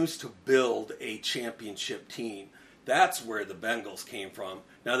can use to build a championship team. That's where the Bengals came from.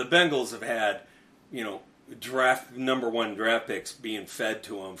 Now, the Bengals have had, number 1 draft picks being fed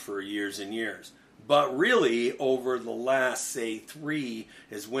to them for years and years. But really, over the last, say, 3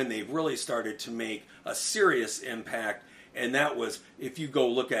 is when they've really started to make a serious impact. And that was, if you go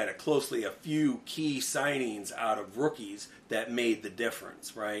look at it closely, a few key signings out of rookies that made the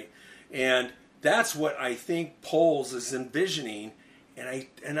difference, right? And that's what I think Poles is envisioning.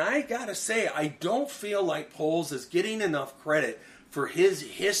 And I gotta say, I don't feel like Poles is getting enough credit for his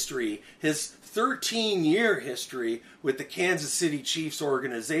history, his 13-year history with the Kansas City Chiefs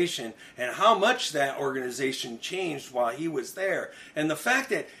organization, and how much that organization changed while he was there. And the fact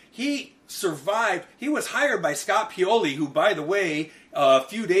that he survived, he was hired by Scott Pioli, who, by the way, a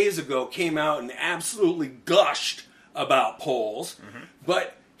few days ago came out and absolutely gushed about Poles.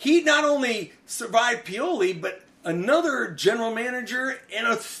 But he not only survived Pioli, but another general manager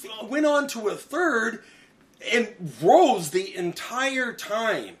and went on to a third and rose the entire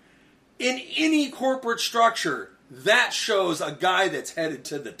time. In any corporate structure, that shows a guy that's headed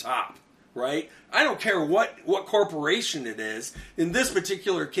to the top, right? I don't care what corporation it is. In this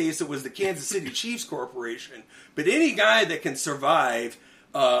particular case, it was the Kansas City Chiefs Corporation. But any guy that can survive,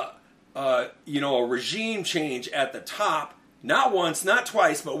 a regime change at the top, not once, not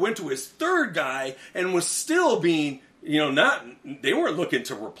twice, but went to his 3rd guy and was still being, they weren't looking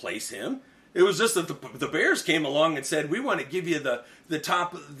to replace him. It was just that the Bears came along and said, we want to give you the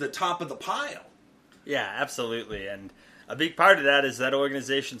top of the pile. Yeah, absolutely. And a big part of that is that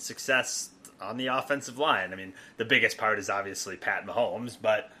organization's success on the offensive line. I mean, the biggest part is obviously Pat Mahomes,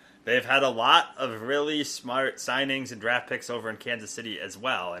 but they've had a lot of really smart signings and draft picks over in Kansas City as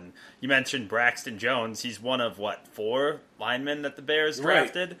well. And you mentioned Braxton Jones. He's one of, 4 linemen that the Bears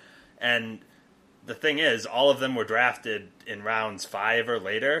drafted? Right. And the thing is, all of them were drafted in rounds 5 or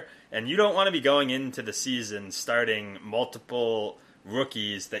later. And you don't want to be going into the season starting multiple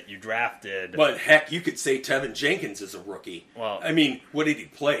rookies that you drafted. But heck, you could say Tevin Jenkins is a rookie. Well, I mean, what did he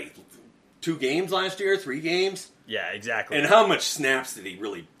play? 2 games last year? 3 games? Yeah, exactly. And how much snaps did he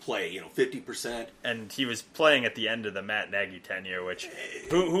really play? 50%? And he was playing at the end of the Matt Nagy tenure, which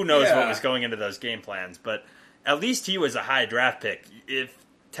who knows what was going into those game plans. But at least he was a high draft pick. If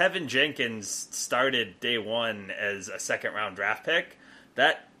Tevin Jenkins started day 1 as a 2nd-round draft pick,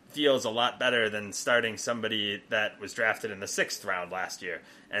 that feels a lot better than starting somebody that was drafted in the 6th round last year.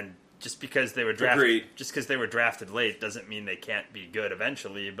 And just because they were drafted late doesn't mean they can't be good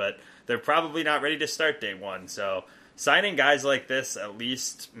eventually, but they're probably not ready to start day 1. So signing guys like this at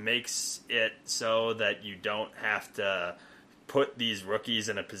least makes it so that you don't have to put these rookies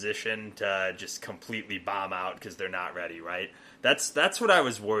in a position to just completely bomb out because they're not ready, right? That's what I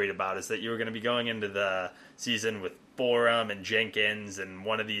was worried about, is that you were going to be going into the season with Borum and Jenkins and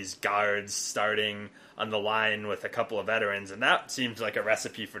one of these guards starting on the line with a couple of veterans, and that seems like a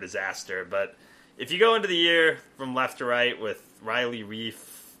recipe for disaster. But if you go into the year from left to right with Riley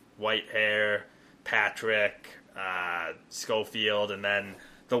Reif, Whitehair, Patrick, Schofield, and then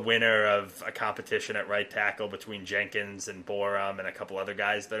the winner of a competition at right tackle between Jenkins and Borum and a couple other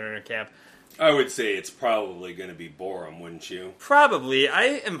guys that are in camp, I would say it's probably going to be Borum, wouldn't you? Probably. I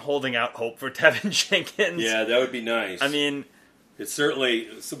am holding out hope for Tevin Jenkins. Yeah, that would be nice. I mean, it's certainly,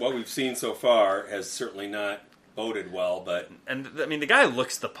 what we've seen so far has certainly not boded well, but... And, I mean, the guy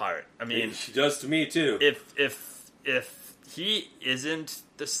looks the part. I mean... He does to me, too. If he isn't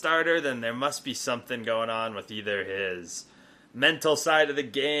the starter, then there must be something going on with either his mental side of the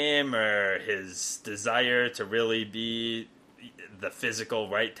game or his desire to really be the physical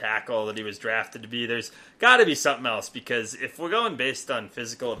right tackle that he was drafted to be. There's got to be something else, because if we're going based on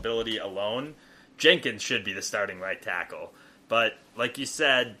physical ability alone, Jenkins should be the starting right tackle. But like you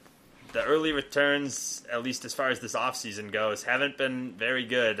said, the early returns, at least as far as this offseason goes, haven't been very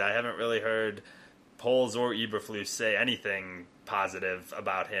good. I haven't really heard Poles or Eberflus say anything positive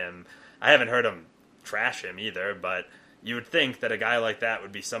about him. I haven't heard him trash him either, but you would think that a guy like that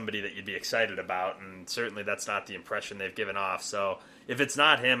would be somebody that you'd be excited about, and certainly that's not the impression they've given off. So if it's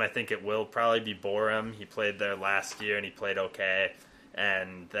not him, I think it will probably be Borum. He played there last year, and he played okay.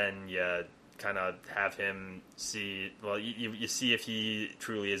 And then you kind of have him see, well, you see if he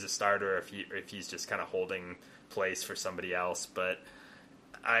truly is a starter, or if he's just kind of holding place for somebody else. But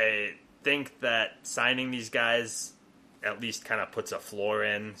I think that signing these guys at least kind of puts a floor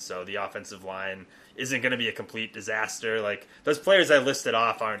in, so the offensive line isn't going to be a complete disaster. Like, those players I listed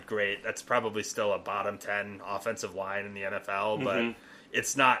off aren't great. That's probably still a bottom 10 offensive line in the NFL, but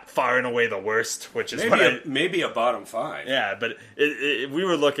it's not far and away the worst, which is maybe a bottom 5. Yeah, but we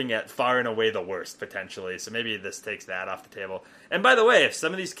were looking at far and away the worst, potentially, so maybe this takes that off the table. And by the way, if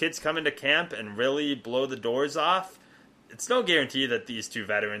some of these kids come into camp and really blow the doors off, it's no guarantee that these 2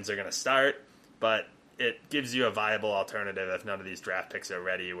 veterans are going to start, but it gives you a viable alternative if none of these draft picks are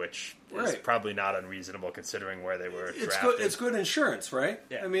ready, which is probably not unreasonable considering where they were drafted. It's good insurance, right?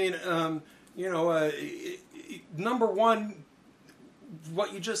 Yeah. I mean, number one,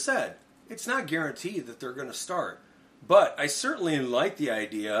 what you just said, it's not guaranteed that they're going to start. But I certainly like the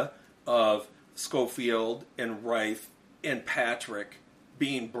idea of Schofield and Reif and Patrick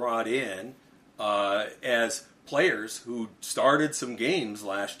being brought in as players who started some games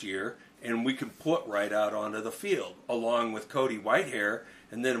last year, and we can put right out onto the field, along with Cody Whitehair,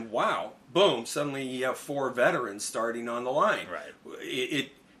 and then, wow, boom, suddenly you have 4 veterans starting on the line. Right.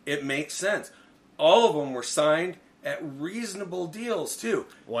 It makes sense. All of them were signed at reasonable deals, too.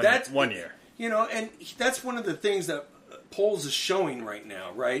 One year. And that's one of the things that Poles is showing right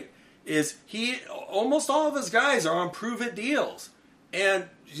now, right, is almost all of his guys are on prove-it deals. And,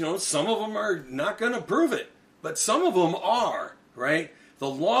 some of them are not going to prove it, but some of them are, right? The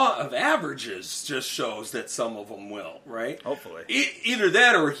law of averages just shows that some of them will, right? Hopefully. Either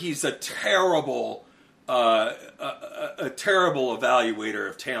that or he's a terrible evaluator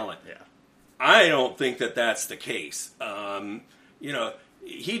of talent. Yeah. I don't think that that's the case.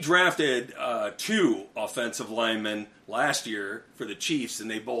 He drafted 2 offensive linemen last year for the Chiefs, and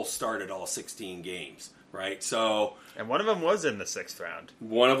they both started all 16 games, right? So, and one of them was in the 6th round.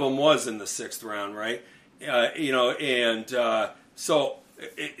 One of them was in the 6th round, right? So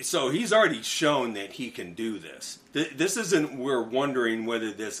he's already shown that he can do this. This isn't we're wondering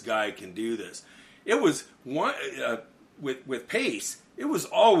whether this guy can do this. It was one with Pace. It was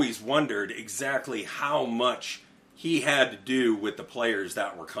always wondered exactly how much he had to do with the players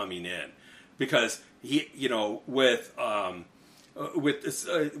that were coming in, because he, with the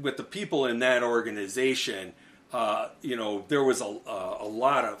people in that organization, there was a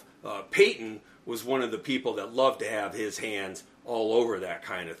lot of Peyton was one of the people that loved to have his hands all over that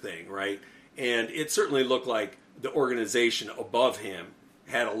kind of thing, right? And it certainly looked like the organization above him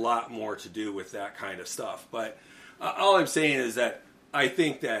had a lot more to do with that kind of stuff. But all I'm saying is that I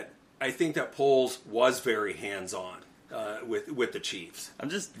think that Poles was very hands-on with the Chiefs. I'm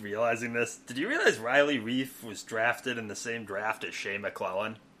just realizing this. Did you realize Riley Reif was drafted in the same draft as Shea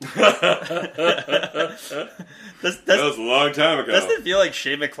McClellan? That was a long time ago. Doesn't it feel like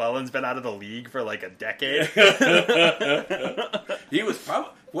Shea McClellan's been out of the league for like a decade? He was probably,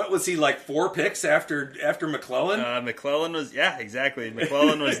 what was he, like 4 picks after McClellan? McClellan was, yeah, exactly.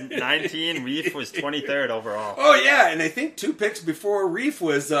 McClellan was 19, Reif was 23rd overall. Oh yeah, and I think 2 picks before Reif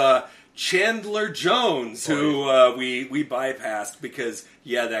was Chandler Jones, who we bypassed because,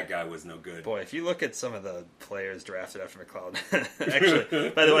 that guy was no good. Boy, if you look at some of the players drafted after McClellan,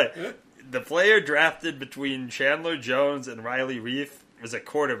 actually, by the way, the player drafted between Chandler Jones and Riley Reif was a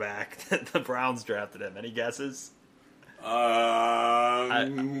quarterback that the Browns drafted him. Any guesses? Colt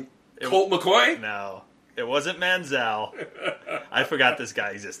McCoy? No, it wasn't Manziel. I forgot this guy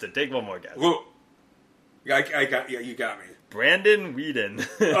existed. Take one more guess. Whoa. You got me. Brandon Whedon.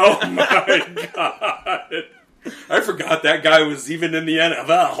 Oh my God. I forgot that guy was even in the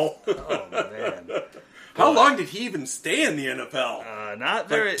NFL. Oh man. How long did he even stay in the NFL? Not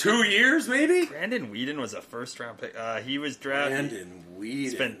very. Like 2 years, maybe? Brandon Whedon was a first-round pick. He was drafted. Brandon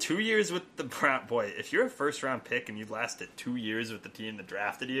Whedon. Spent 2 years with the Brown. Boy, if you're a first-round pick and you lasted 2 years with the team that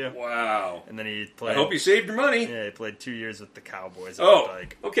drafted you. Wow. And then he played. I hope you saved your money. Yeah, he played 2 years with the Cowboys.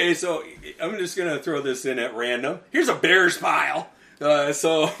 Okay, so I'm just going to throw this in at random. Here's a Bears pile.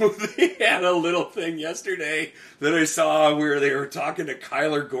 So they had a little thing yesterday that I saw where they were talking to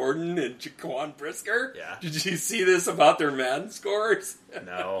Kyler Gordon and Jaquan Brisker. Yeah. Did you see this about their Madden scores?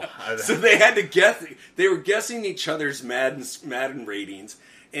 No. So they had to guess. They were guessing each other's Madden ratings,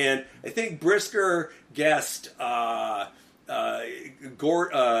 and I think Brisker guessed Gordon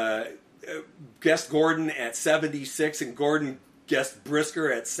at 76, and Gordon guessed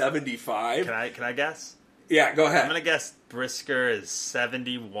Brisker at 75. Can I guess? Yeah, go ahead. I'm going to guess Brisker is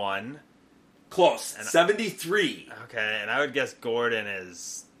 71. Close. 73. Okay, and I would guess Gordon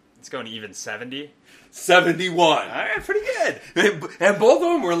is, it's going to even 70. 71. All right, pretty good. And both of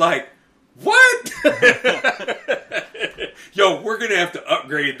them were like, what? Yo, we're going to have to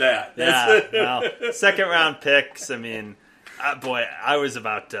upgrade that. Yeah, well, second round picks, I mean, boy, I was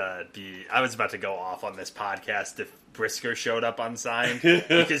about to go off on this podcast if Brisker showed up unsigned,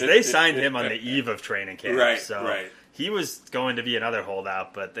 because they signed him on the eve of training camp. Right, so right. He was going to be another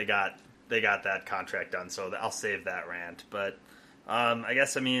holdout, but they got that contract done, so I'll save that rant. But I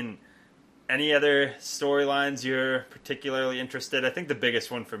guess, I mean, any other storylines you're particularly interested? I think the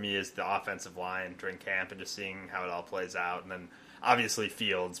biggest one for me is the offensive line during camp and just seeing how it all plays out. And then obviously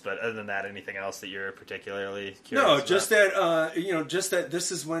Fields, but other than that, anything else that you're particularly curious about? Just that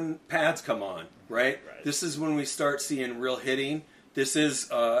this is when pads come on, right? This is when we start seeing real hitting. This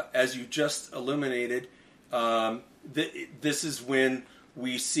is, as you just illuminated, this is when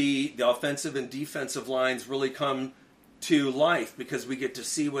we see the offensive and defensive lines really come to life, because we get to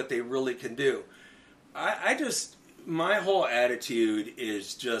see what they really can do. My whole attitude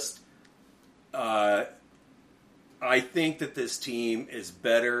is just, I think that this team is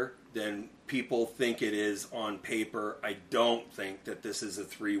better than people think it is on paper. I don't think that this is a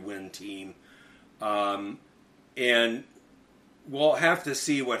 3-win team. And we'll have to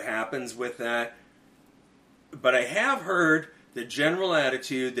see what happens with that. But I have heard the general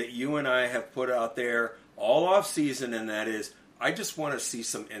attitude that you and I have put out there all off season, and that is, I just want to see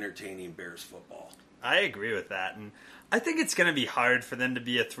some entertaining Bears football. I agree with that, and I think it's going to be hard for them to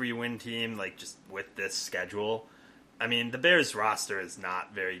be a 3-win team, like, just with this schedule. I mean, the Bears roster is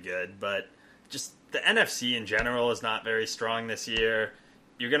not very good, but just the NFC in general is not very strong this year.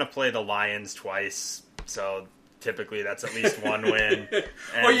 You're going to play the Lions twice, so typically that's at least one win.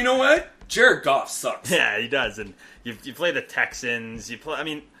 Oh, you know what? Jared Goff sucks. Yeah, he does, and you play the Texans.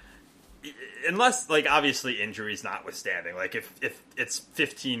 Unless, like, obviously injuries notwithstanding. Like, if it's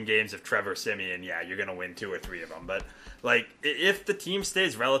 15 games of Trevor Siemian, yeah, you're going to win 2 or 3 of them. But, like, if the team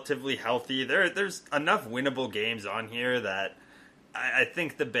stays relatively healthy, there's enough winnable games on here that I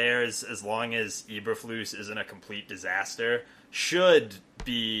think the Bears, as long as Eberflus isn't a complete disaster, should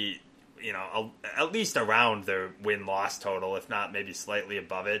be, at least around their win-loss total, if not maybe slightly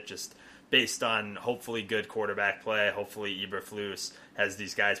above it, just based on hopefully good quarterback play. Hopefully Eberflus has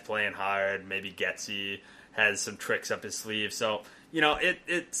these guys playing hard. Maybe Getsy has some tricks up his sleeve. So,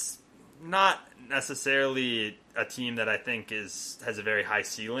 it's not necessarily a team that I think has a very high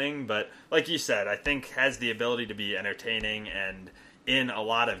ceiling, but like you said, I think has the ability to be entertaining and in a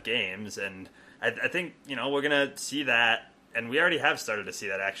lot of games. And I think, we're going to see that. And we already have started to see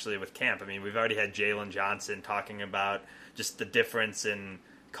that actually with camp. I mean, we've already had Jalen Johnson talking about just the difference in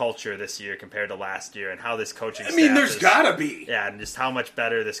culture this year compared to last year, and how this coaching staff there's gotta be. Yeah, and just how much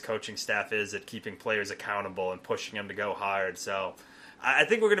better this coaching staff is at keeping players accountable and pushing them to go hard. So I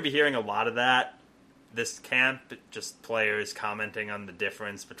think we're going to be hearing a lot of that this camp, just players commenting on the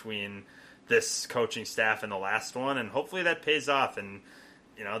difference between this coaching staff and the last one, and hopefully that pays off. And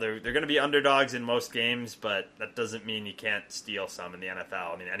they're going to be underdogs in most games, but that doesn't mean you can't steal some in the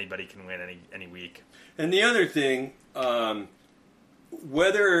NFL. I mean, anybody can win any week. And the other thing,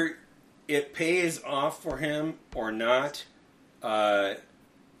 whether it pays off for him or not, I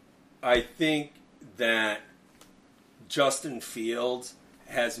think that Justin Fields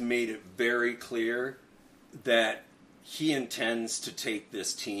has made it very clear that he intends to take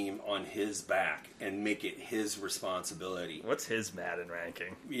this team on his back and make it his responsibility. What's his Madden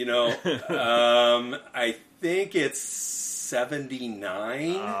ranking? I think it's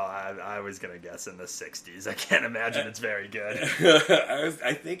 79. Oh, I was going to guess in the 60s. I can't imagine it's very good.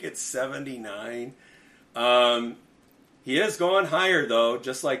 I think it's 79. He has gone higher, though,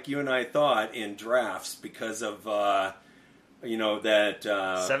 just like you and I thought, in drafts because of, that...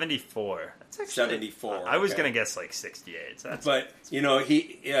 74. That's actually... 74. I was going to guess like 68. So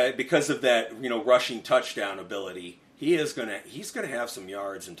he because of that, rushing touchdown ability, he's going to have some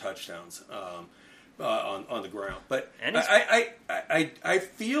yards and touchdowns on the ground. But I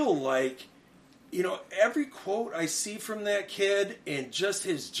feel like, every quote I see from that kid and just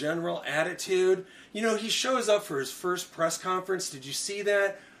his general attitude, he shows up for his first press conference. Did you see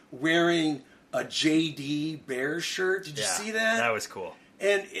that? Wearing a JD Bears shirt. Did you see that? That was cool.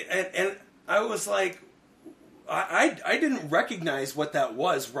 And I was like, I didn't recognize what that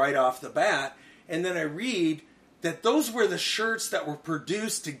was right off the bat. And then I read that those were the shirts that were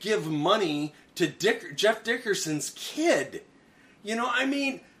produced to give money to Jeff Dickerson's kid.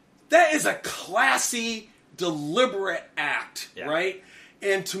 That is a classy, deliberate act, right?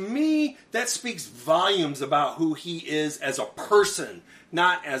 And to me, that speaks volumes about who he is as a person,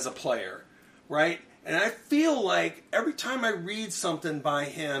 not as a player, right? And I feel like every time I read something by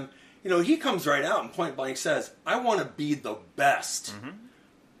him, he comes right out and point blank says, I want to be the best.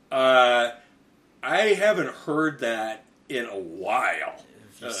 I haven't heard that in a while.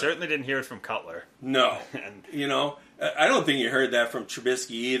 You certainly didn't hear it from Cutler. No. And, I don't think you heard that from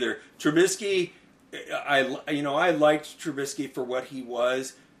Trubisky either. Trubisky, I liked Trubisky for what he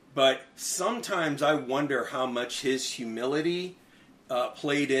was, but sometimes I wonder how much his humility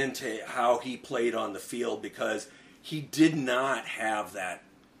played into how he played on the field, because he did not have that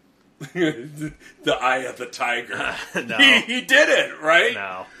the eye of the tiger. No. He didn't, right?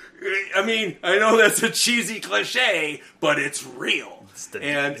 No. I mean, I know that's a cheesy cliche, but it's real. Just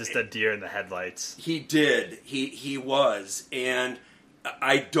a deer in the headlights. He did. He was. And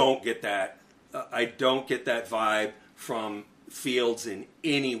I don't get that. I don't get that vibe from Fields in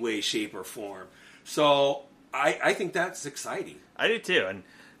any way, shape, or form. So I think that's exciting. I do too. And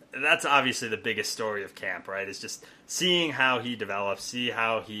that's obviously the biggest story of camp, right? Is just seeing how he develops, see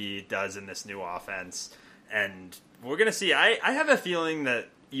how he does in this new offense. And we're going to see. I have a feeling that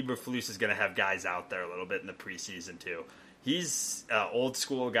Eberflus is going to have guys out there a little bit in the preseason too. He's an old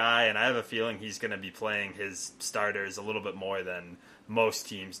school guy, and I have a feeling he's going to be playing his starters a little bit more than most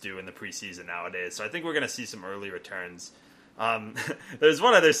teams do in the preseason nowadays. So I think we're going to see some early returns. There's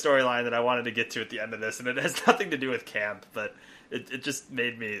one other storyline that I wanted to get to at the end of this, and it has nothing to do with camp, but it just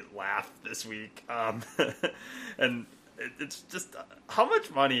made me laugh this week. And it's just, how much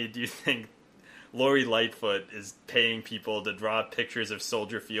money do you think Lori Lightfoot is paying people to draw pictures of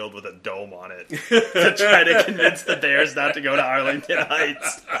Soldier Field with a dome on it to try to convince the Bears not to go to Arlington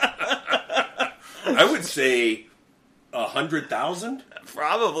Heights? I would say 100,000.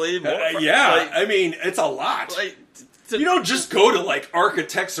 Probably more. Yeah, I mean, it's a lot. You don't just go to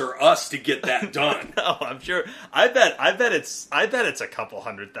Architects or Us to get that done. No, I'm sure. I bet it's a couple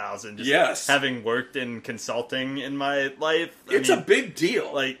 100,000. Just yes, having worked in consulting in my life, it's a big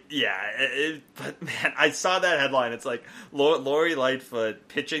deal. But man, I saw that headline. It's like Lori Lightfoot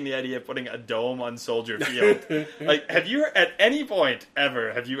pitching the idea of putting a dome on Soldier Field. Have you at any point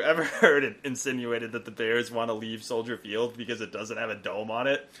ever heard it insinuated that the Bears want to leave Soldier Field because it doesn't have a dome on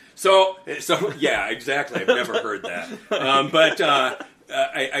it? So yeah, exactly. I've never heard that. But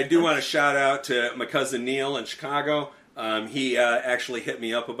I do want to shout out to my cousin Neil in Chicago. He actually hit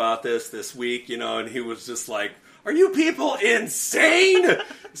me up about this week, and he was just like, "Are you people insane?"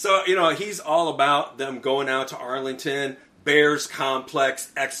 So, he's all about them going out to Arlington, Bears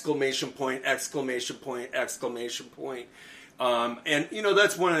complex, exclamation point, exclamation point, exclamation point. And,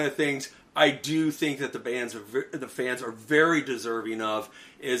 that's one of the things I do think that the fans are very deserving of.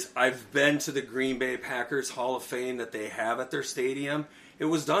 Is I've been to the Green Bay Packers Hall of Fame that they have at their stadium. It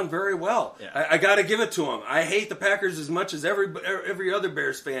was done very well. Yeah. I got to give it to them. I hate the Packers as much as every other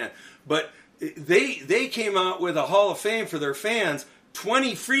Bears fan, but they came out with a Hall of Fame for their fans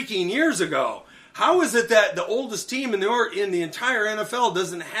 20 freaking years ago. How is it that the oldest team in the entire NFL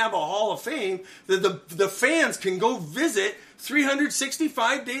doesn't have a Hall of Fame that the fans can go visit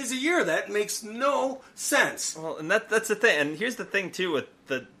 365 days a year? That makes no sense. Well, and that's the thing. And here's the thing too with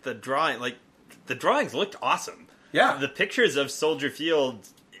the drawing. The drawings looked awesome. Yeah, the pictures of Soldier Field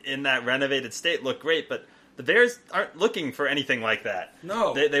in that renovated state look great, but the Bears aren't looking for anything like that.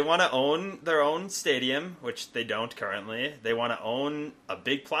 No. They want to own their own stadium, which they don't currently. They want to own a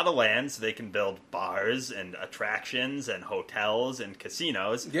big plot of land so they can build bars and attractions and hotels and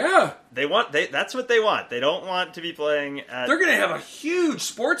casinos. Yeah. That's what they want. They don't want to be playing at... They're going to have a huge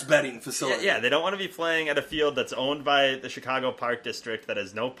sports betting facility. Yeah, they don't want to be playing at a field that's owned by the Chicago Park District that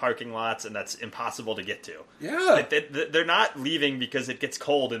has no parking lots and that's impossible to get to. Yeah. They're not leaving because it gets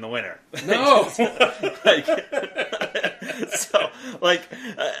cold in the winter. No.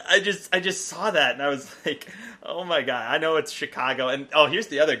 I just saw that and I was like, oh my god, I know it's Chicago. And here's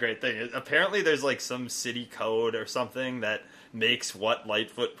the other great thing. Apparently there's some city code or something that makes what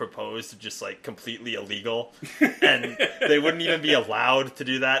Lightfoot proposed just completely illegal, and they wouldn't even be allowed to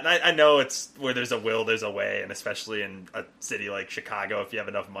do that. And I know it's where there's a will, there's a way, and especially in a city like Chicago, if you have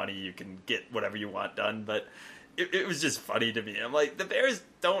enough money, you can get whatever you want done. But it was just funny to me. I'm like, the Bears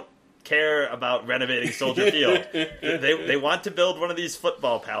don't care about renovating Soldier Field. They want to build one of these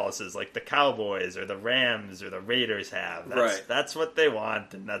football palaces like the Cowboys or the Rams or the Raiders have. That's what they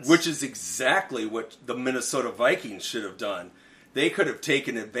want, and which is exactly what the Minnesota Vikings should have done. They could have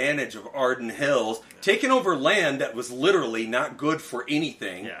taken advantage of Arden Hills, taken over land that was literally not good for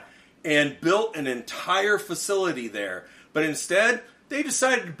anything, and built an entire facility there. But instead, They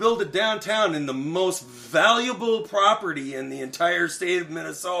decided to build a downtown in the most valuable property in the entire state of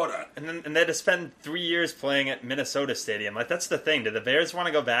Minnesota. And they had to spend 3 years playing at Minnesota Stadium. Like, that's the thing. Do the Bears want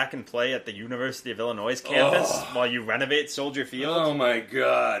to go back and play at the University of Illinois campus while you renovate Soldier Field? Oh, my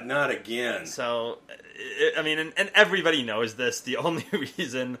God. Not again. So, I mean, and everybody knows this. The only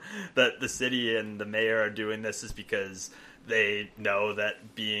reason that the city and the mayor are doing this is because they know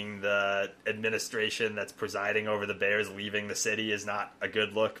that being the administration that's presiding over the Bears leaving the city is not a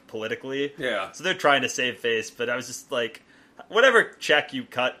good look politically. Yeah. So they're trying to save face, but I was just like, whatever check you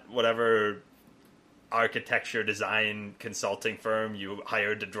cut, whatever architecture design consulting firm you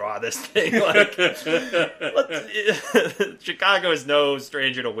hired to draw this thing, like, Chicago is no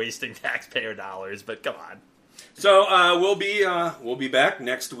stranger to wasting taxpayer dollars, but come on. So we'll be back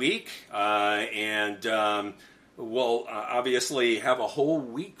next week, and we'll obviously have a whole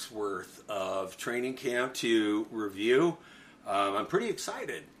week's worth of training camp to review. I'm pretty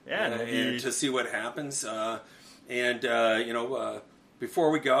excited and to see what happens.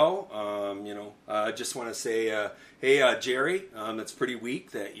 Before we go, I just want to say, hey, Jerry, it's pretty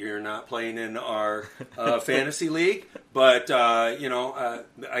weak that you're not playing in our fantasy league, but,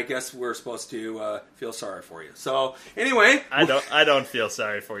 I guess we're supposed to feel sorry for you. So, anyway. I don't feel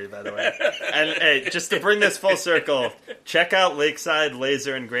sorry for you, by the way. And, hey, just to bring this full circle, check out Lakeside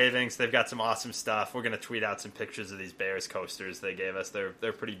Laser Engravings. They've got some awesome stuff. We're going to tweet out some pictures of these Bears coasters they gave us. They're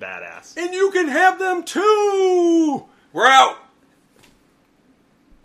pretty badass. And you can have them, too! We're out!